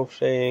 They're both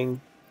saying.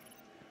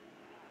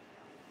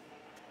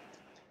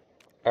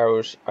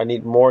 Arrows, I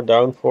need more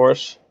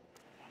downforce.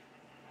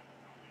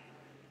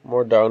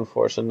 More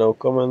downforce and no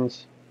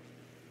comment.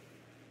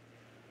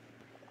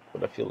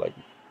 But I feel like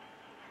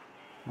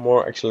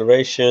more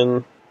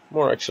acceleration.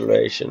 More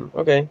acceleration.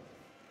 Okay.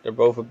 They're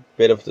both a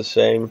bit of the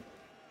same.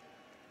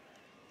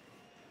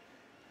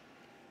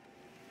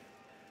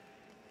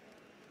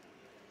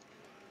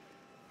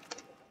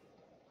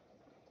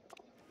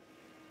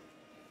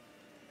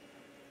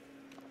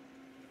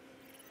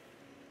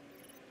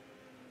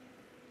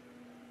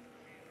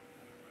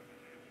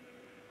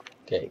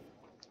 Okay.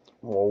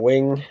 More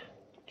wing.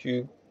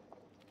 Juke.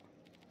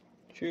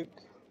 Juke.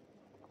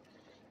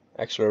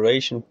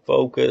 Acceleration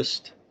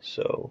focused.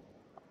 So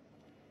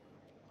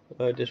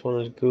this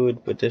one is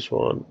good, but this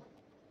one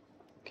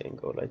can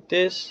go like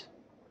this.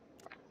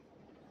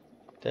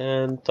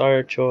 Then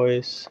tire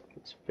choice.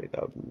 Let's pick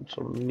out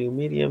some new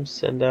mediums.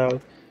 Send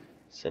out.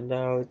 Send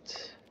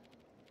out.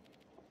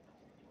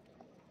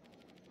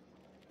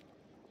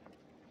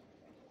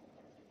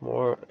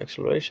 More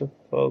acceleration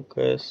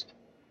focused.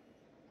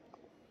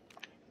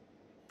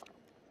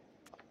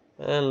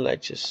 And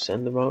let's just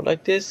send them out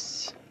like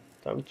this.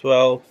 Time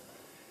 12.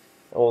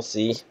 And we'll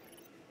see.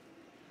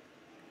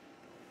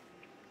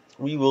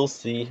 We will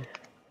see.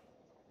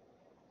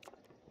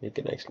 We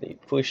can actually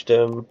push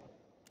them.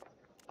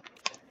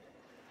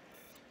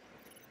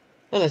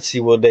 And let's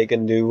see what they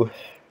can do.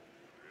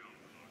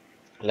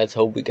 Let's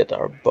hope we get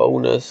our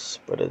bonus,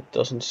 but it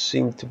doesn't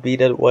seem to be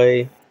that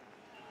way.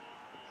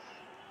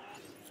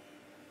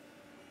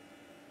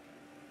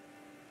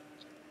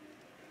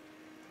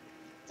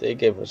 They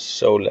gave us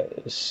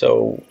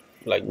so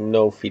like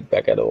no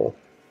feedback at all,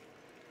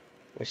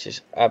 which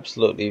is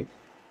absolutely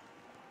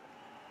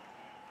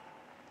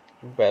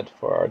bad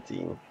for our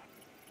team.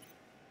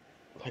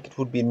 Like, it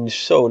would be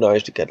so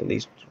nice to get at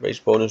least race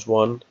bonus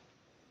 1.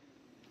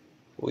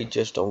 We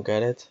just don't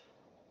get it.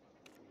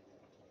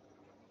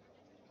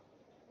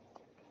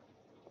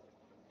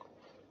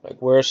 Like,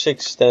 we're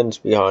 6 stands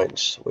behind,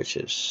 which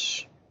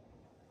is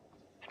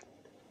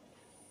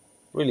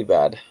really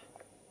bad.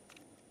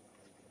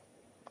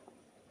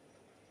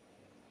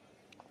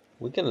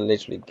 We can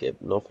literally get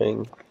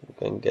nothing. We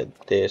can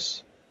get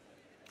this.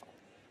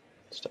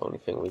 It's the only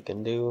thing we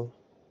can do.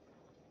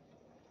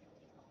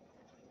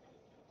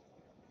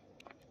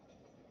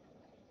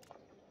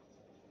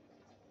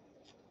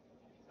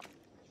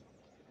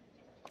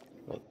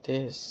 Like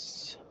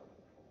this.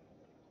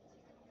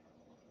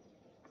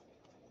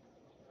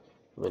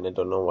 I mean, I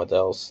don't know what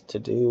else to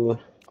do.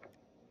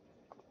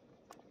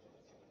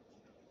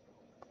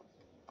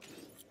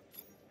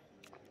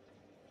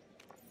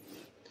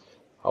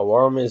 How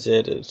warm is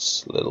it?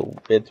 It's a little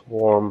bit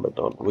warm, but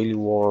not really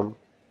warm.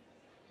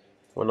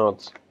 I'm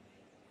not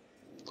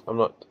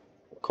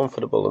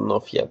comfortable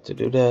enough yet to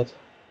do that.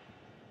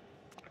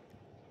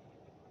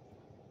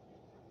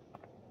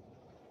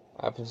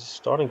 I've been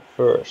starting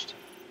first.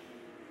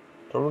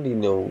 Don't really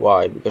know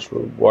why, because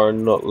we were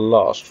not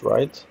lost,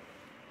 right?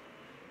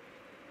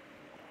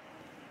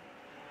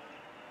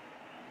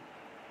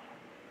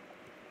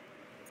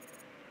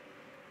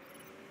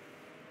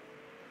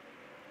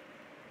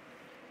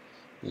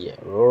 Yeah,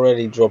 we're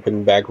already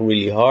dropping back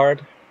really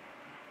hard.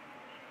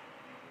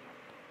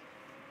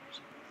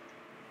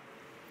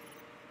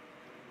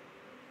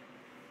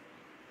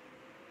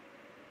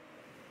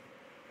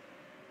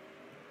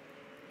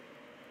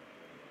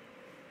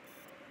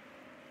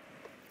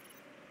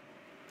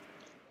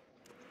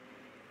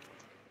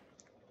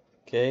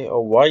 Okay,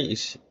 oh, why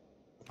is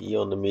he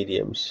on the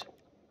mediums?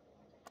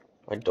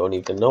 I don't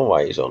even know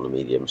why he's on the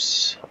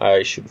mediums.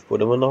 I should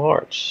put him on the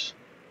hards.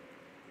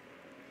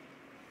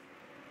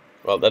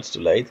 Well, that's too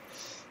late.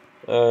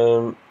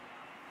 Okay.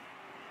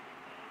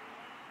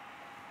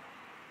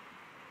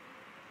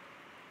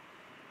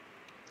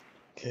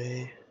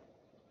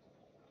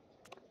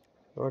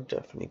 You're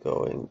definitely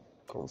going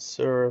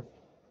conserve.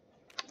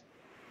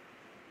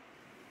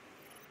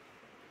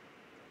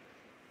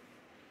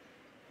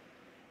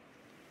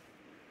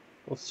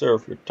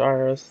 Conserve your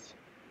tires.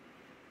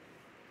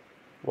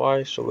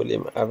 Why? So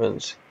William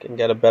Evans can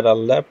get a better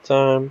lap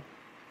time,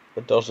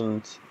 but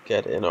doesn't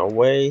get in our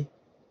way.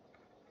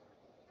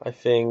 I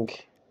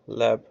think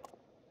lap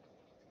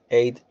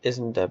 8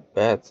 isn't that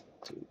bad.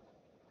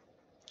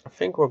 I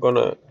think we're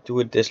gonna do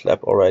it this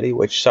lap already,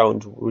 which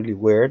sounds really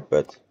weird,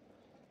 but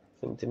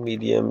I think the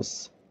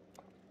mediums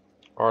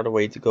are the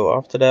way to go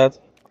after that.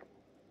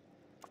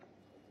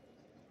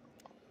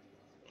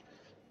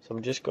 So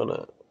I'm just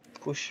gonna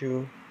push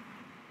you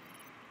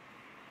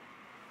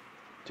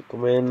to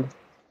come in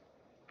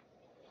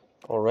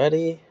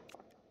already,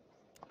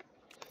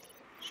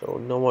 so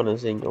no one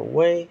is in your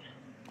way.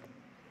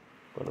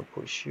 I'm gonna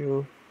push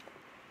you,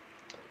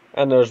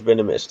 and there's been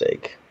a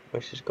mistake,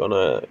 which is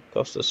gonna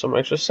cost us some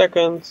extra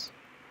seconds,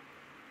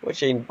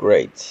 which ain't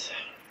great.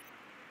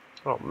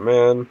 Oh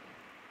man,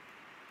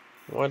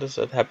 why does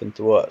that happen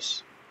to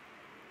us?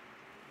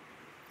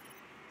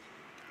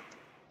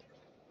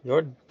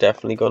 You're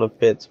definitely gonna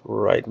pit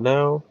right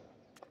now.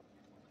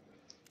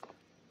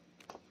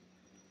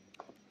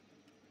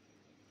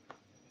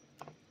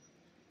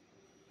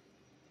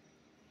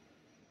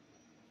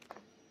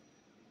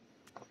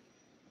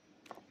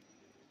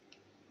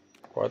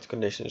 Part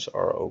conditions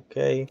are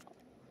okay.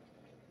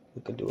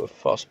 We can do a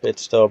fast pit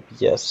stop,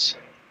 yes.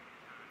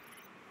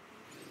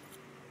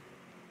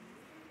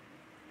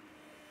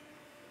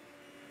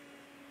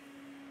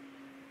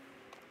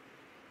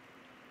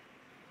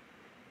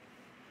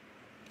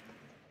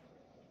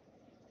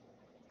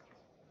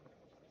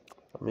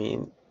 I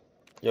mean,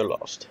 you're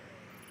lost.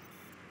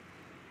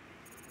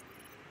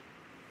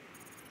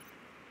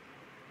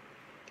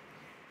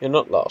 You're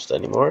not lost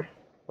anymore.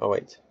 Oh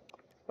wait.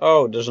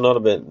 Oh, there's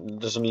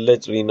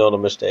literally not a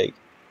mistake.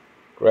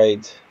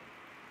 Great.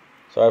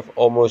 So I have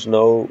almost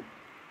no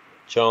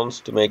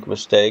chance to make a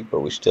mistake,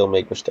 but we still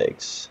make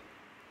mistakes.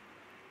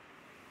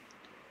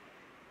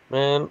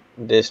 Man,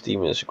 this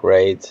team is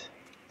great.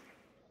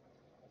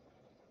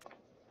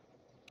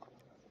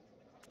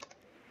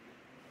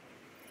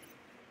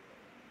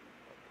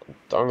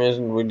 Tang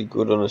isn't really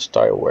good on his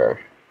tire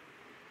wear.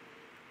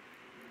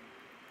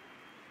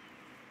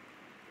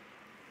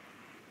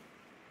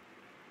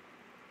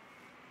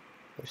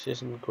 Which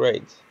isn't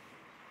great.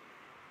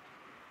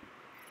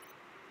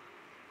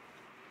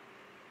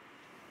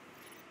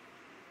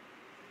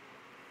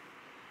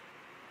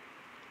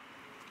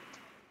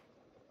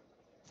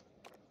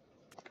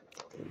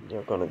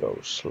 You're gonna go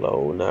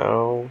slow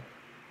now.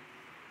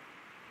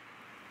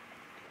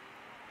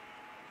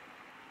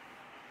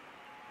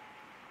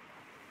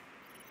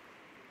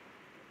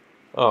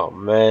 Oh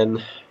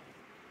man.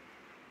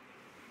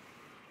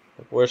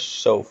 We're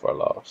so far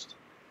lost.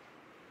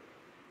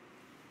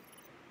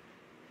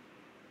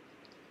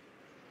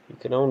 You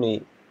can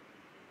only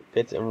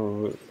pit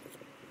and...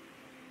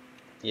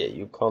 Yeah,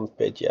 you can't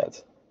pit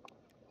yet.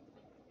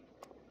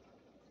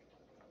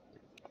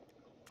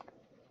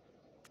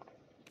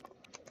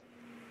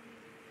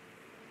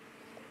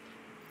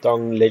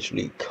 Tang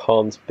literally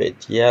can't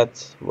pit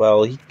yet.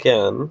 Well, he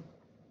can.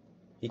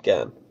 He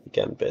can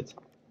pit.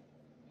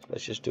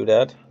 Let's just do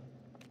that.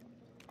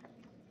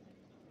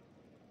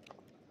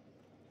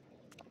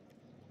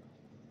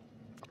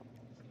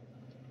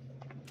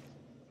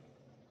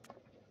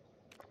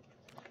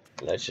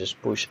 Let's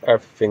just push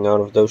everything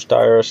out of those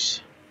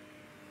tires.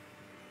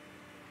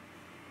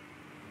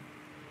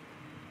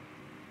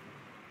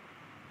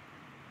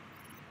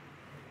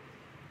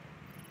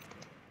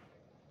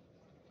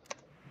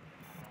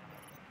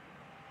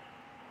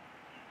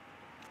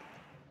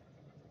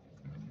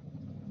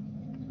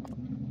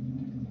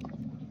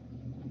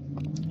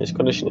 His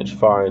condition is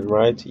fine,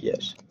 right?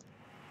 Yes.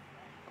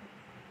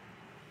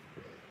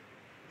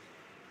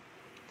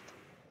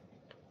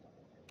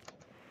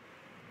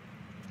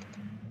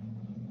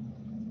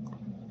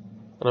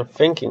 And I'm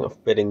thinking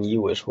of pitting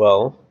you as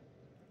well.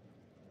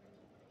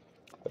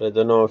 But I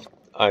don't know if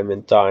I'm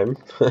in time.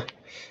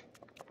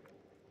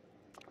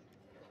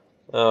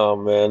 Oh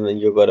man,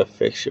 you gotta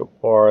fix your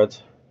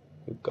part.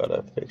 You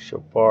gotta fix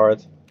your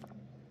part.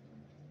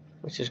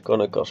 Which is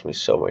gonna cost me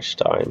so much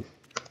time.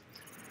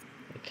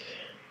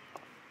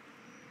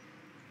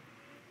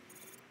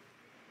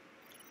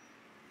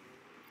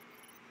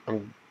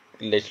 I'm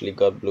literally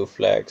got blue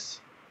flags.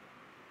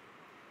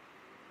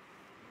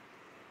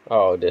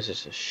 Oh, this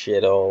is a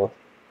shithole.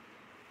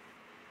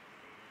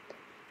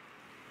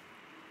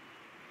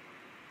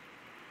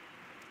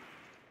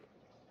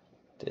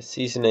 This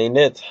season ain't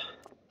it.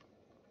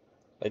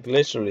 Like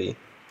literally,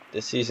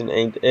 this season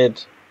ain't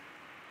it.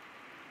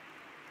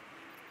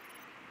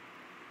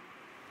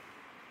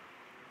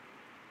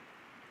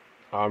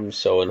 I'm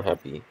so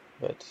unhappy,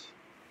 but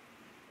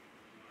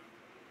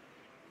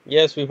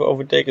yes, we've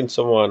overtaken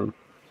someone.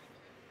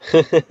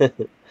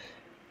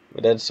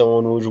 But that's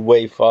someone who's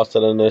way faster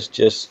than us,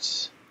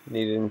 just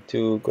needing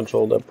to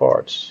control their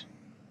parts.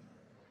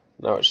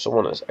 Now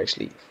someone has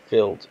actually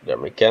filled their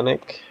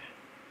mechanic,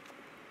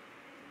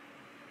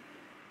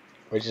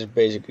 which is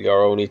basically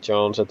our only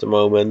chance at the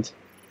moment.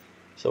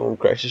 Someone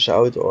crashes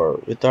out or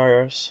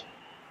retires.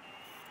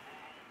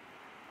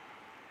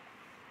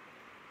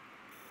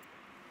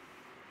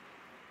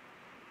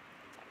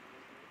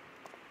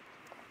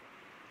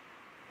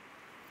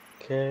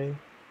 Okay.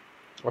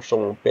 Or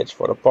someone pits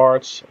for the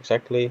parts,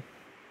 exactly.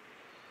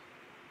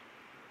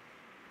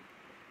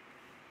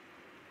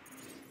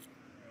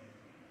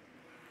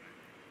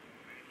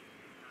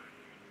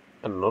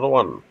 And another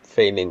one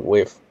failing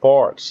with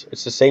parts.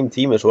 It's the same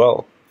team as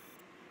well.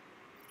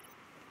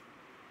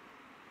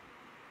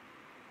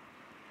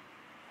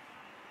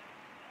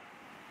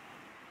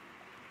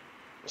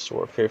 So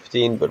we're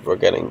 15, but we're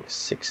getting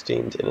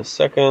 16th in a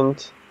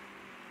second.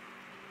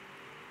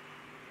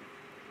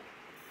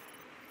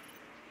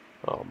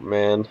 Oh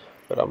man,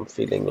 but I'm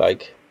feeling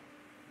like...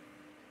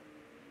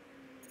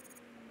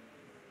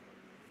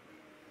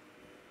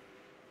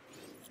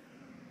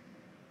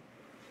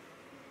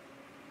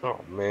 Oh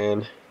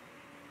man.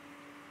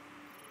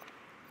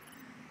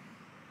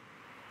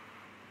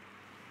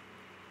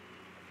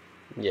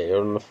 Yeah,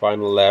 you're on the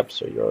final lap,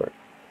 so you're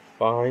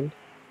fine.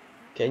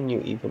 Can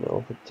you even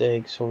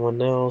overtake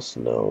someone else?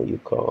 No, you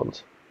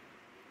can't.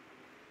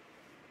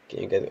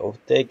 Can you get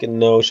overtaken?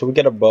 No, so we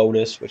get a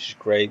bonus, which is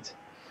great.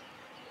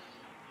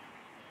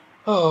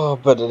 Oh,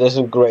 but it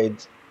isn't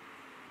great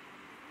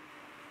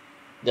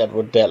that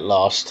we're dead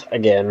last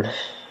again.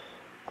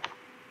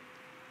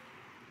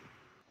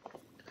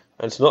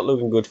 And it's not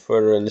looking good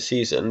further in the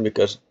season,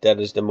 because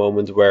that is the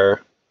moment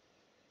where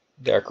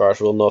their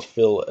cars will not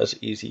fill as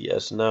easy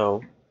as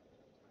now.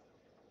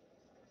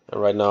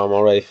 And right now I'm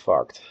already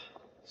fucked.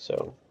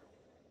 So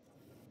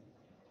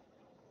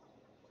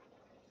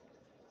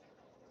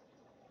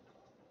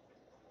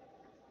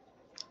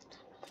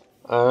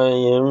I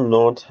am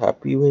not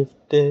happy with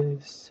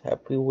this,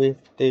 happy with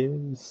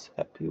this,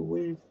 happy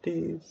with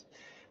this.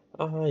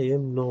 I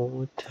am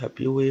not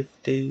happy with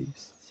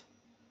this,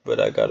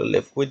 but I gotta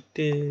live with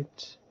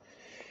it.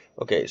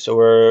 Okay, so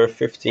we're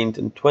 15th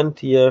and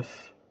 20th.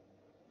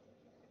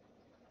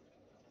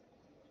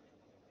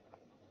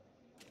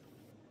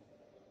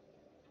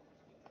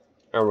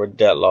 And we're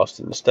dead last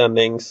in the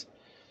standings.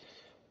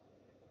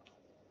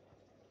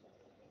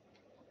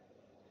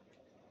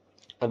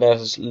 And that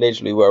is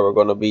literally where we're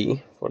gonna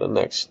be for the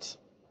next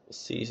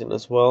season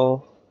as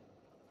well.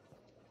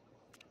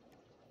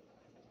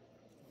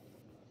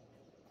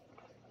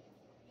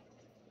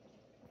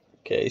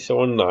 Okay, so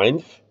we're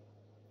 9th.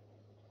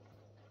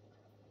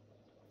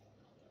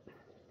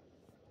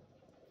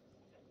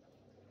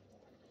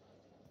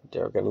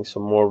 They're getting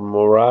some more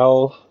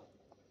morale,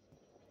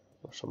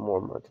 or some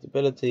more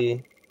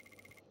marketability.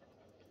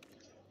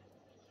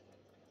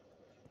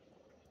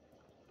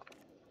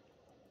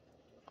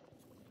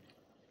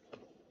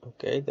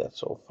 Okay,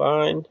 that's all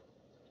fine.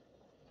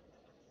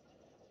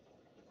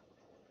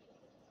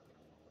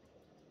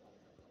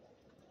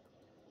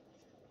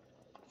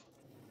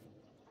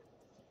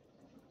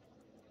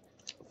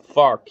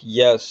 Fuck,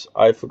 yes,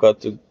 I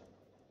forgot to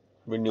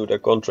renew their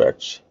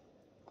contracts.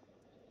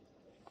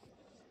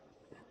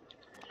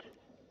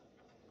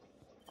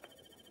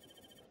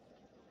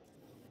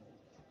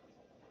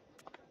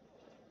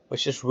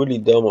 Which is really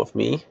dumb of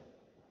me.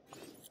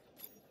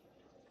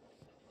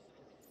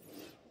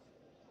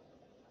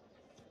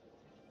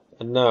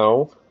 And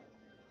now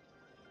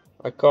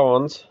I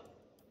can't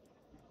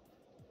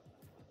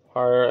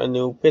hire a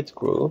new pit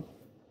crew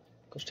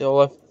because they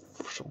all have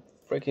some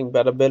freaking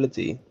bad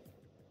ability.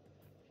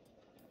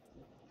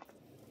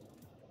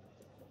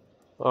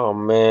 Oh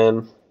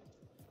man.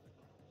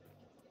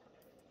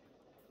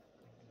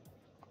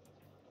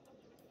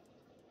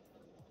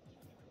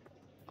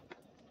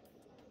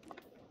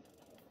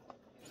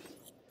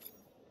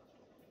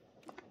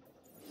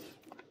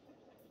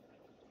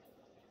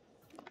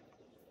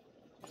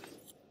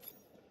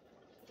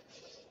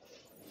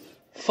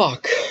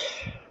 Fuck.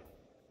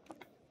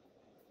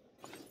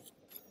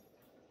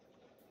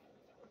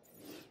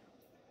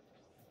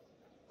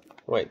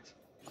 Wait.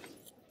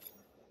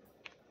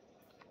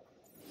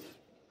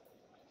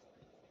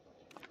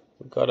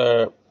 We got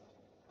a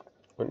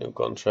new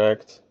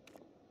contract.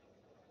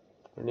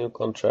 A new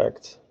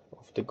contract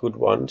of the good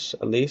ones,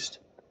 at least.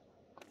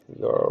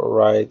 You're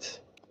right.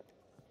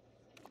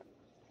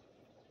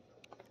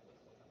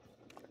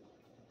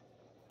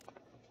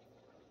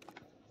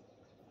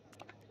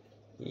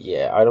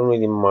 Yeah, I don't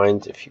really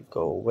mind if you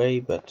go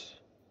away, but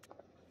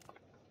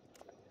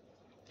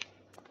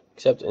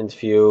Accept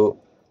interview.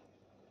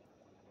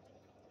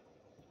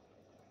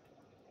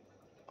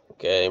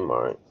 Okay,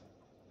 my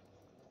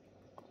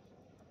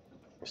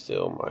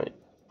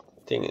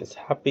thing is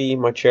happy,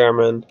 my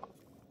chairman.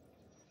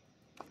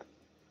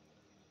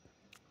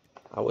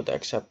 I would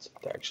accept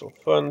the actual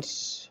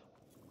funds.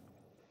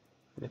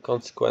 The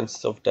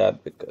consequences of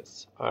that,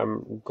 because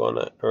I'm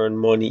gonna earn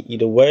money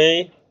either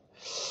way.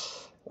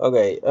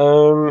 Okay,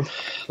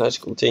 let's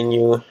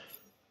continue.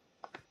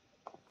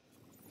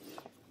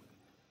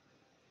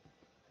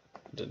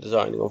 The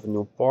designing of a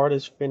new part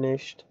is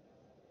finished,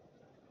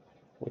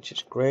 which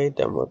is great.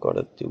 Then we're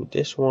gonna do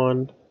this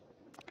one.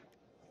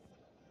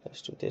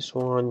 Let's do this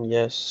one,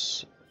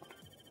 yes.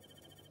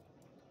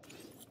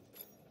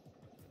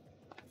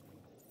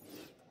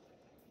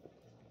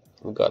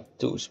 We got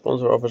 2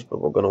 sponsor offers, but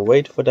we're gonna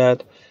wait for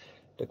that.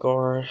 The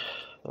car,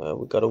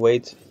 we gotta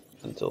wait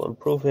until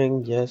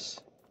improving, yes.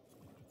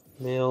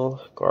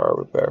 Mail, car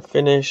repair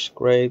finished,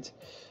 great.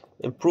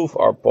 Improve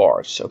our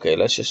parts. Okay,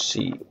 let's just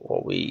see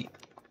what we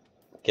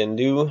can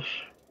do.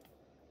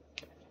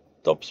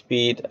 Top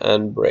speed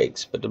and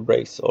brakes, but the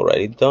brakes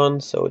already done,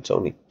 so it's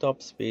only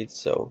top speed.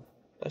 So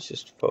let's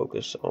just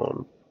focus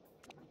on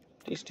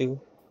these 2.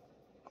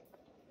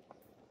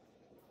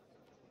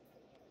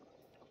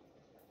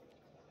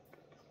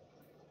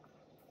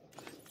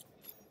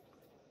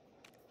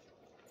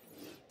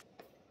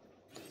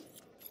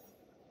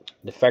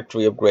 The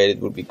factory upgraded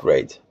would be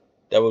great.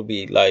 That would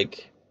be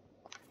like,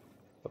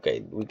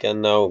 okay, we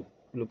can now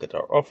look at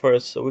our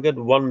offers. So we get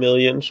 1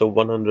 million, so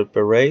 100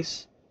 per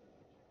race.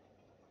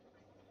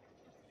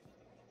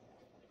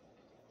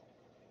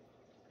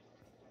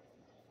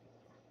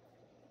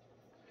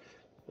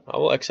 I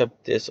will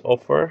accept this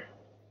offer.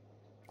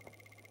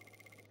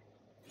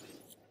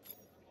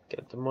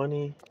 Get the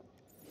money.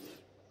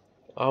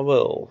 I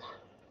will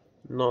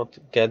not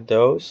get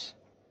those,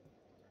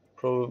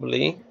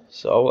 probably.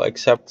 So I will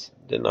accept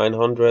the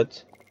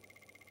 900.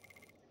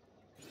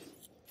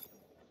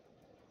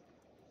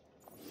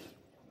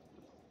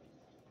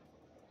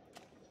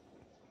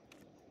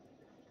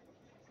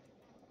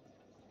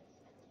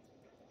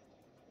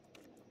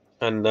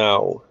 And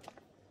now,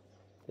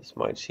 this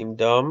might seem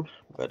dumb,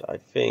 but I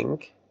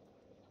think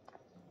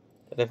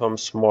that if I'm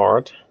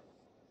smart...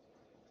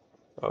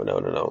 Oh, no,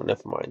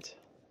 never mind.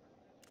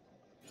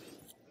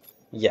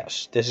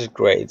 Yes, this is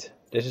great.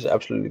 This is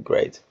absolutely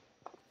great.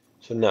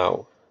 So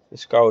now, the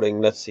scouting,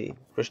 let's see.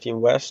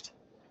 Christian West,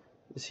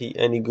 is he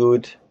any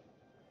good?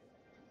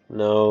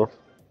 No.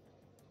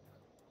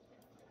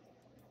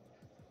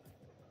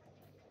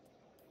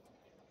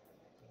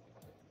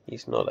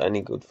 He's not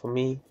any good for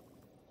me.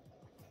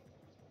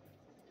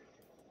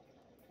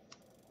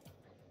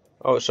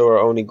 Oh, so our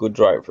only good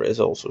driver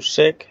is also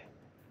sick.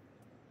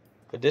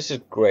 But this is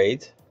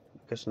great,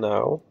 because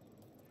now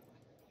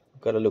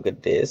we've got to look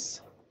at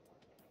this.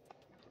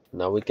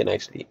 Now we can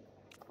actually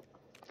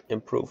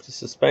improve the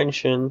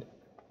suspension.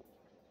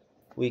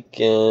 We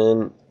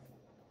can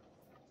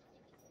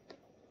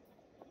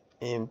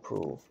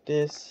improve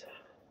this.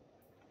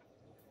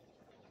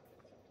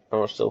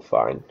 And we're still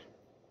fine.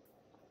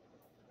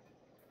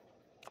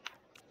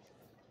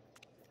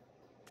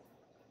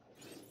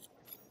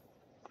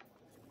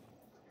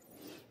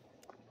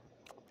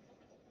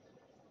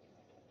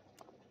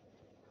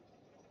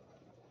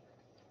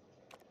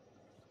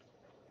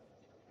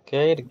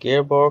 Okay, the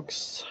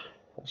gearbox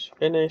is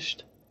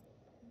finished.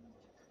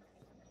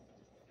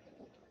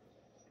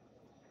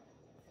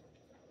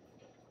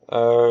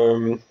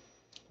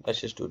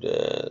 Let's just do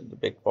the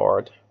big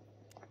part.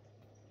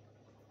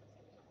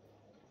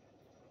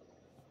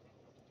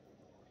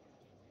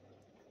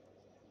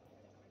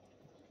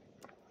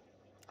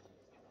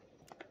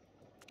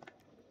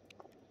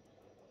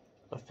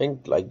 I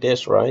think like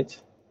this, right?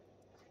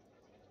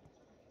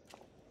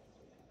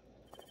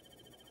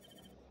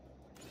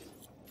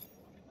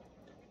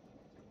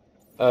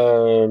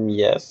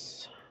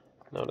 Yes.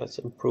 Now let's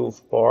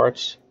improve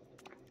parts.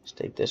 Let's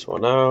take this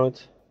one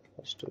out.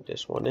 Let's do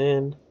this one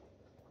in.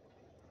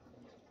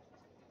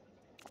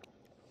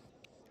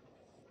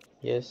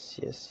 Yes,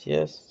 yes,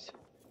 yes.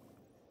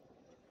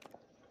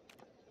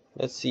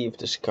 Let's see if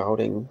the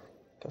scouting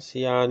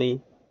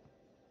Cassiani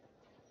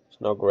is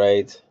not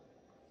great.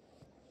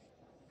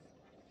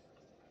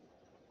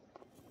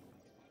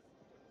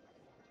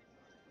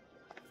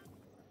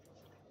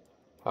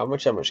 How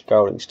much am I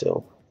scouting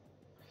still?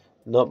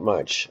 Not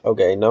much.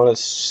 Okay, now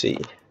let's see.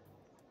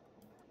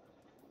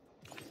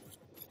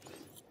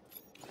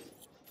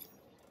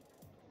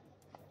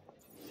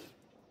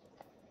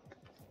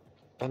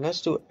 And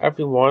let's do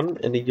everyone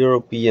in the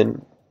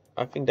European.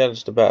 I think that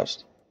is the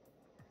best.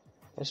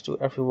 Let's do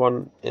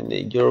everyone in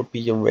the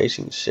European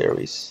Racing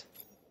Series.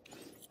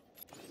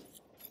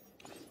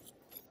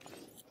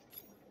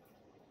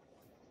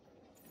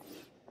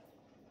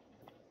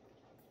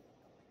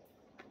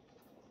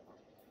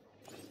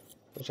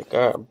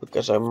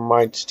 Because I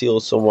might steal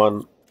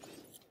someone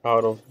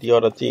out of the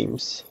other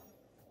teams.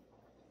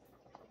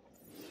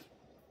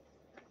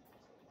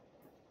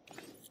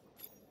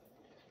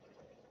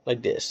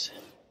 Like this.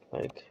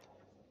 Like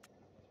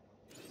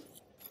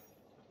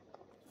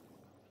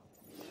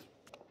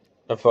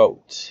a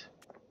vote.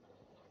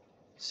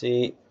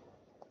 See,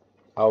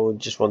 I would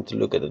just want to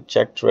look at the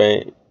check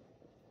tray.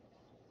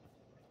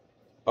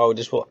 Oh,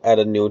 this will add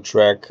a new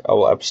track. I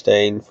will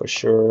abstain for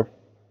sure.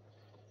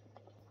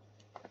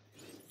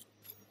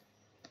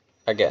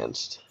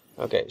 Against.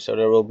 Okay, so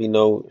there will be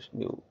no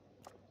new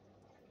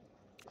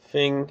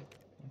thing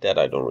that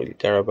I don't really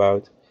care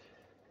about.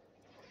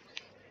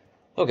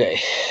 Okay,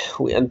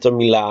 we enter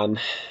Milan,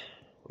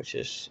 which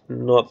is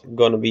not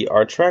gonna be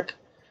our track.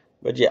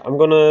 But yeah, I'm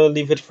gonna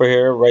leave it for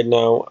here right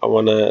now. I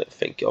wanna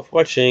thank you all for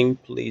watching.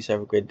 Please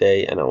have a great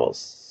day, and I will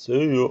see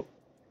you.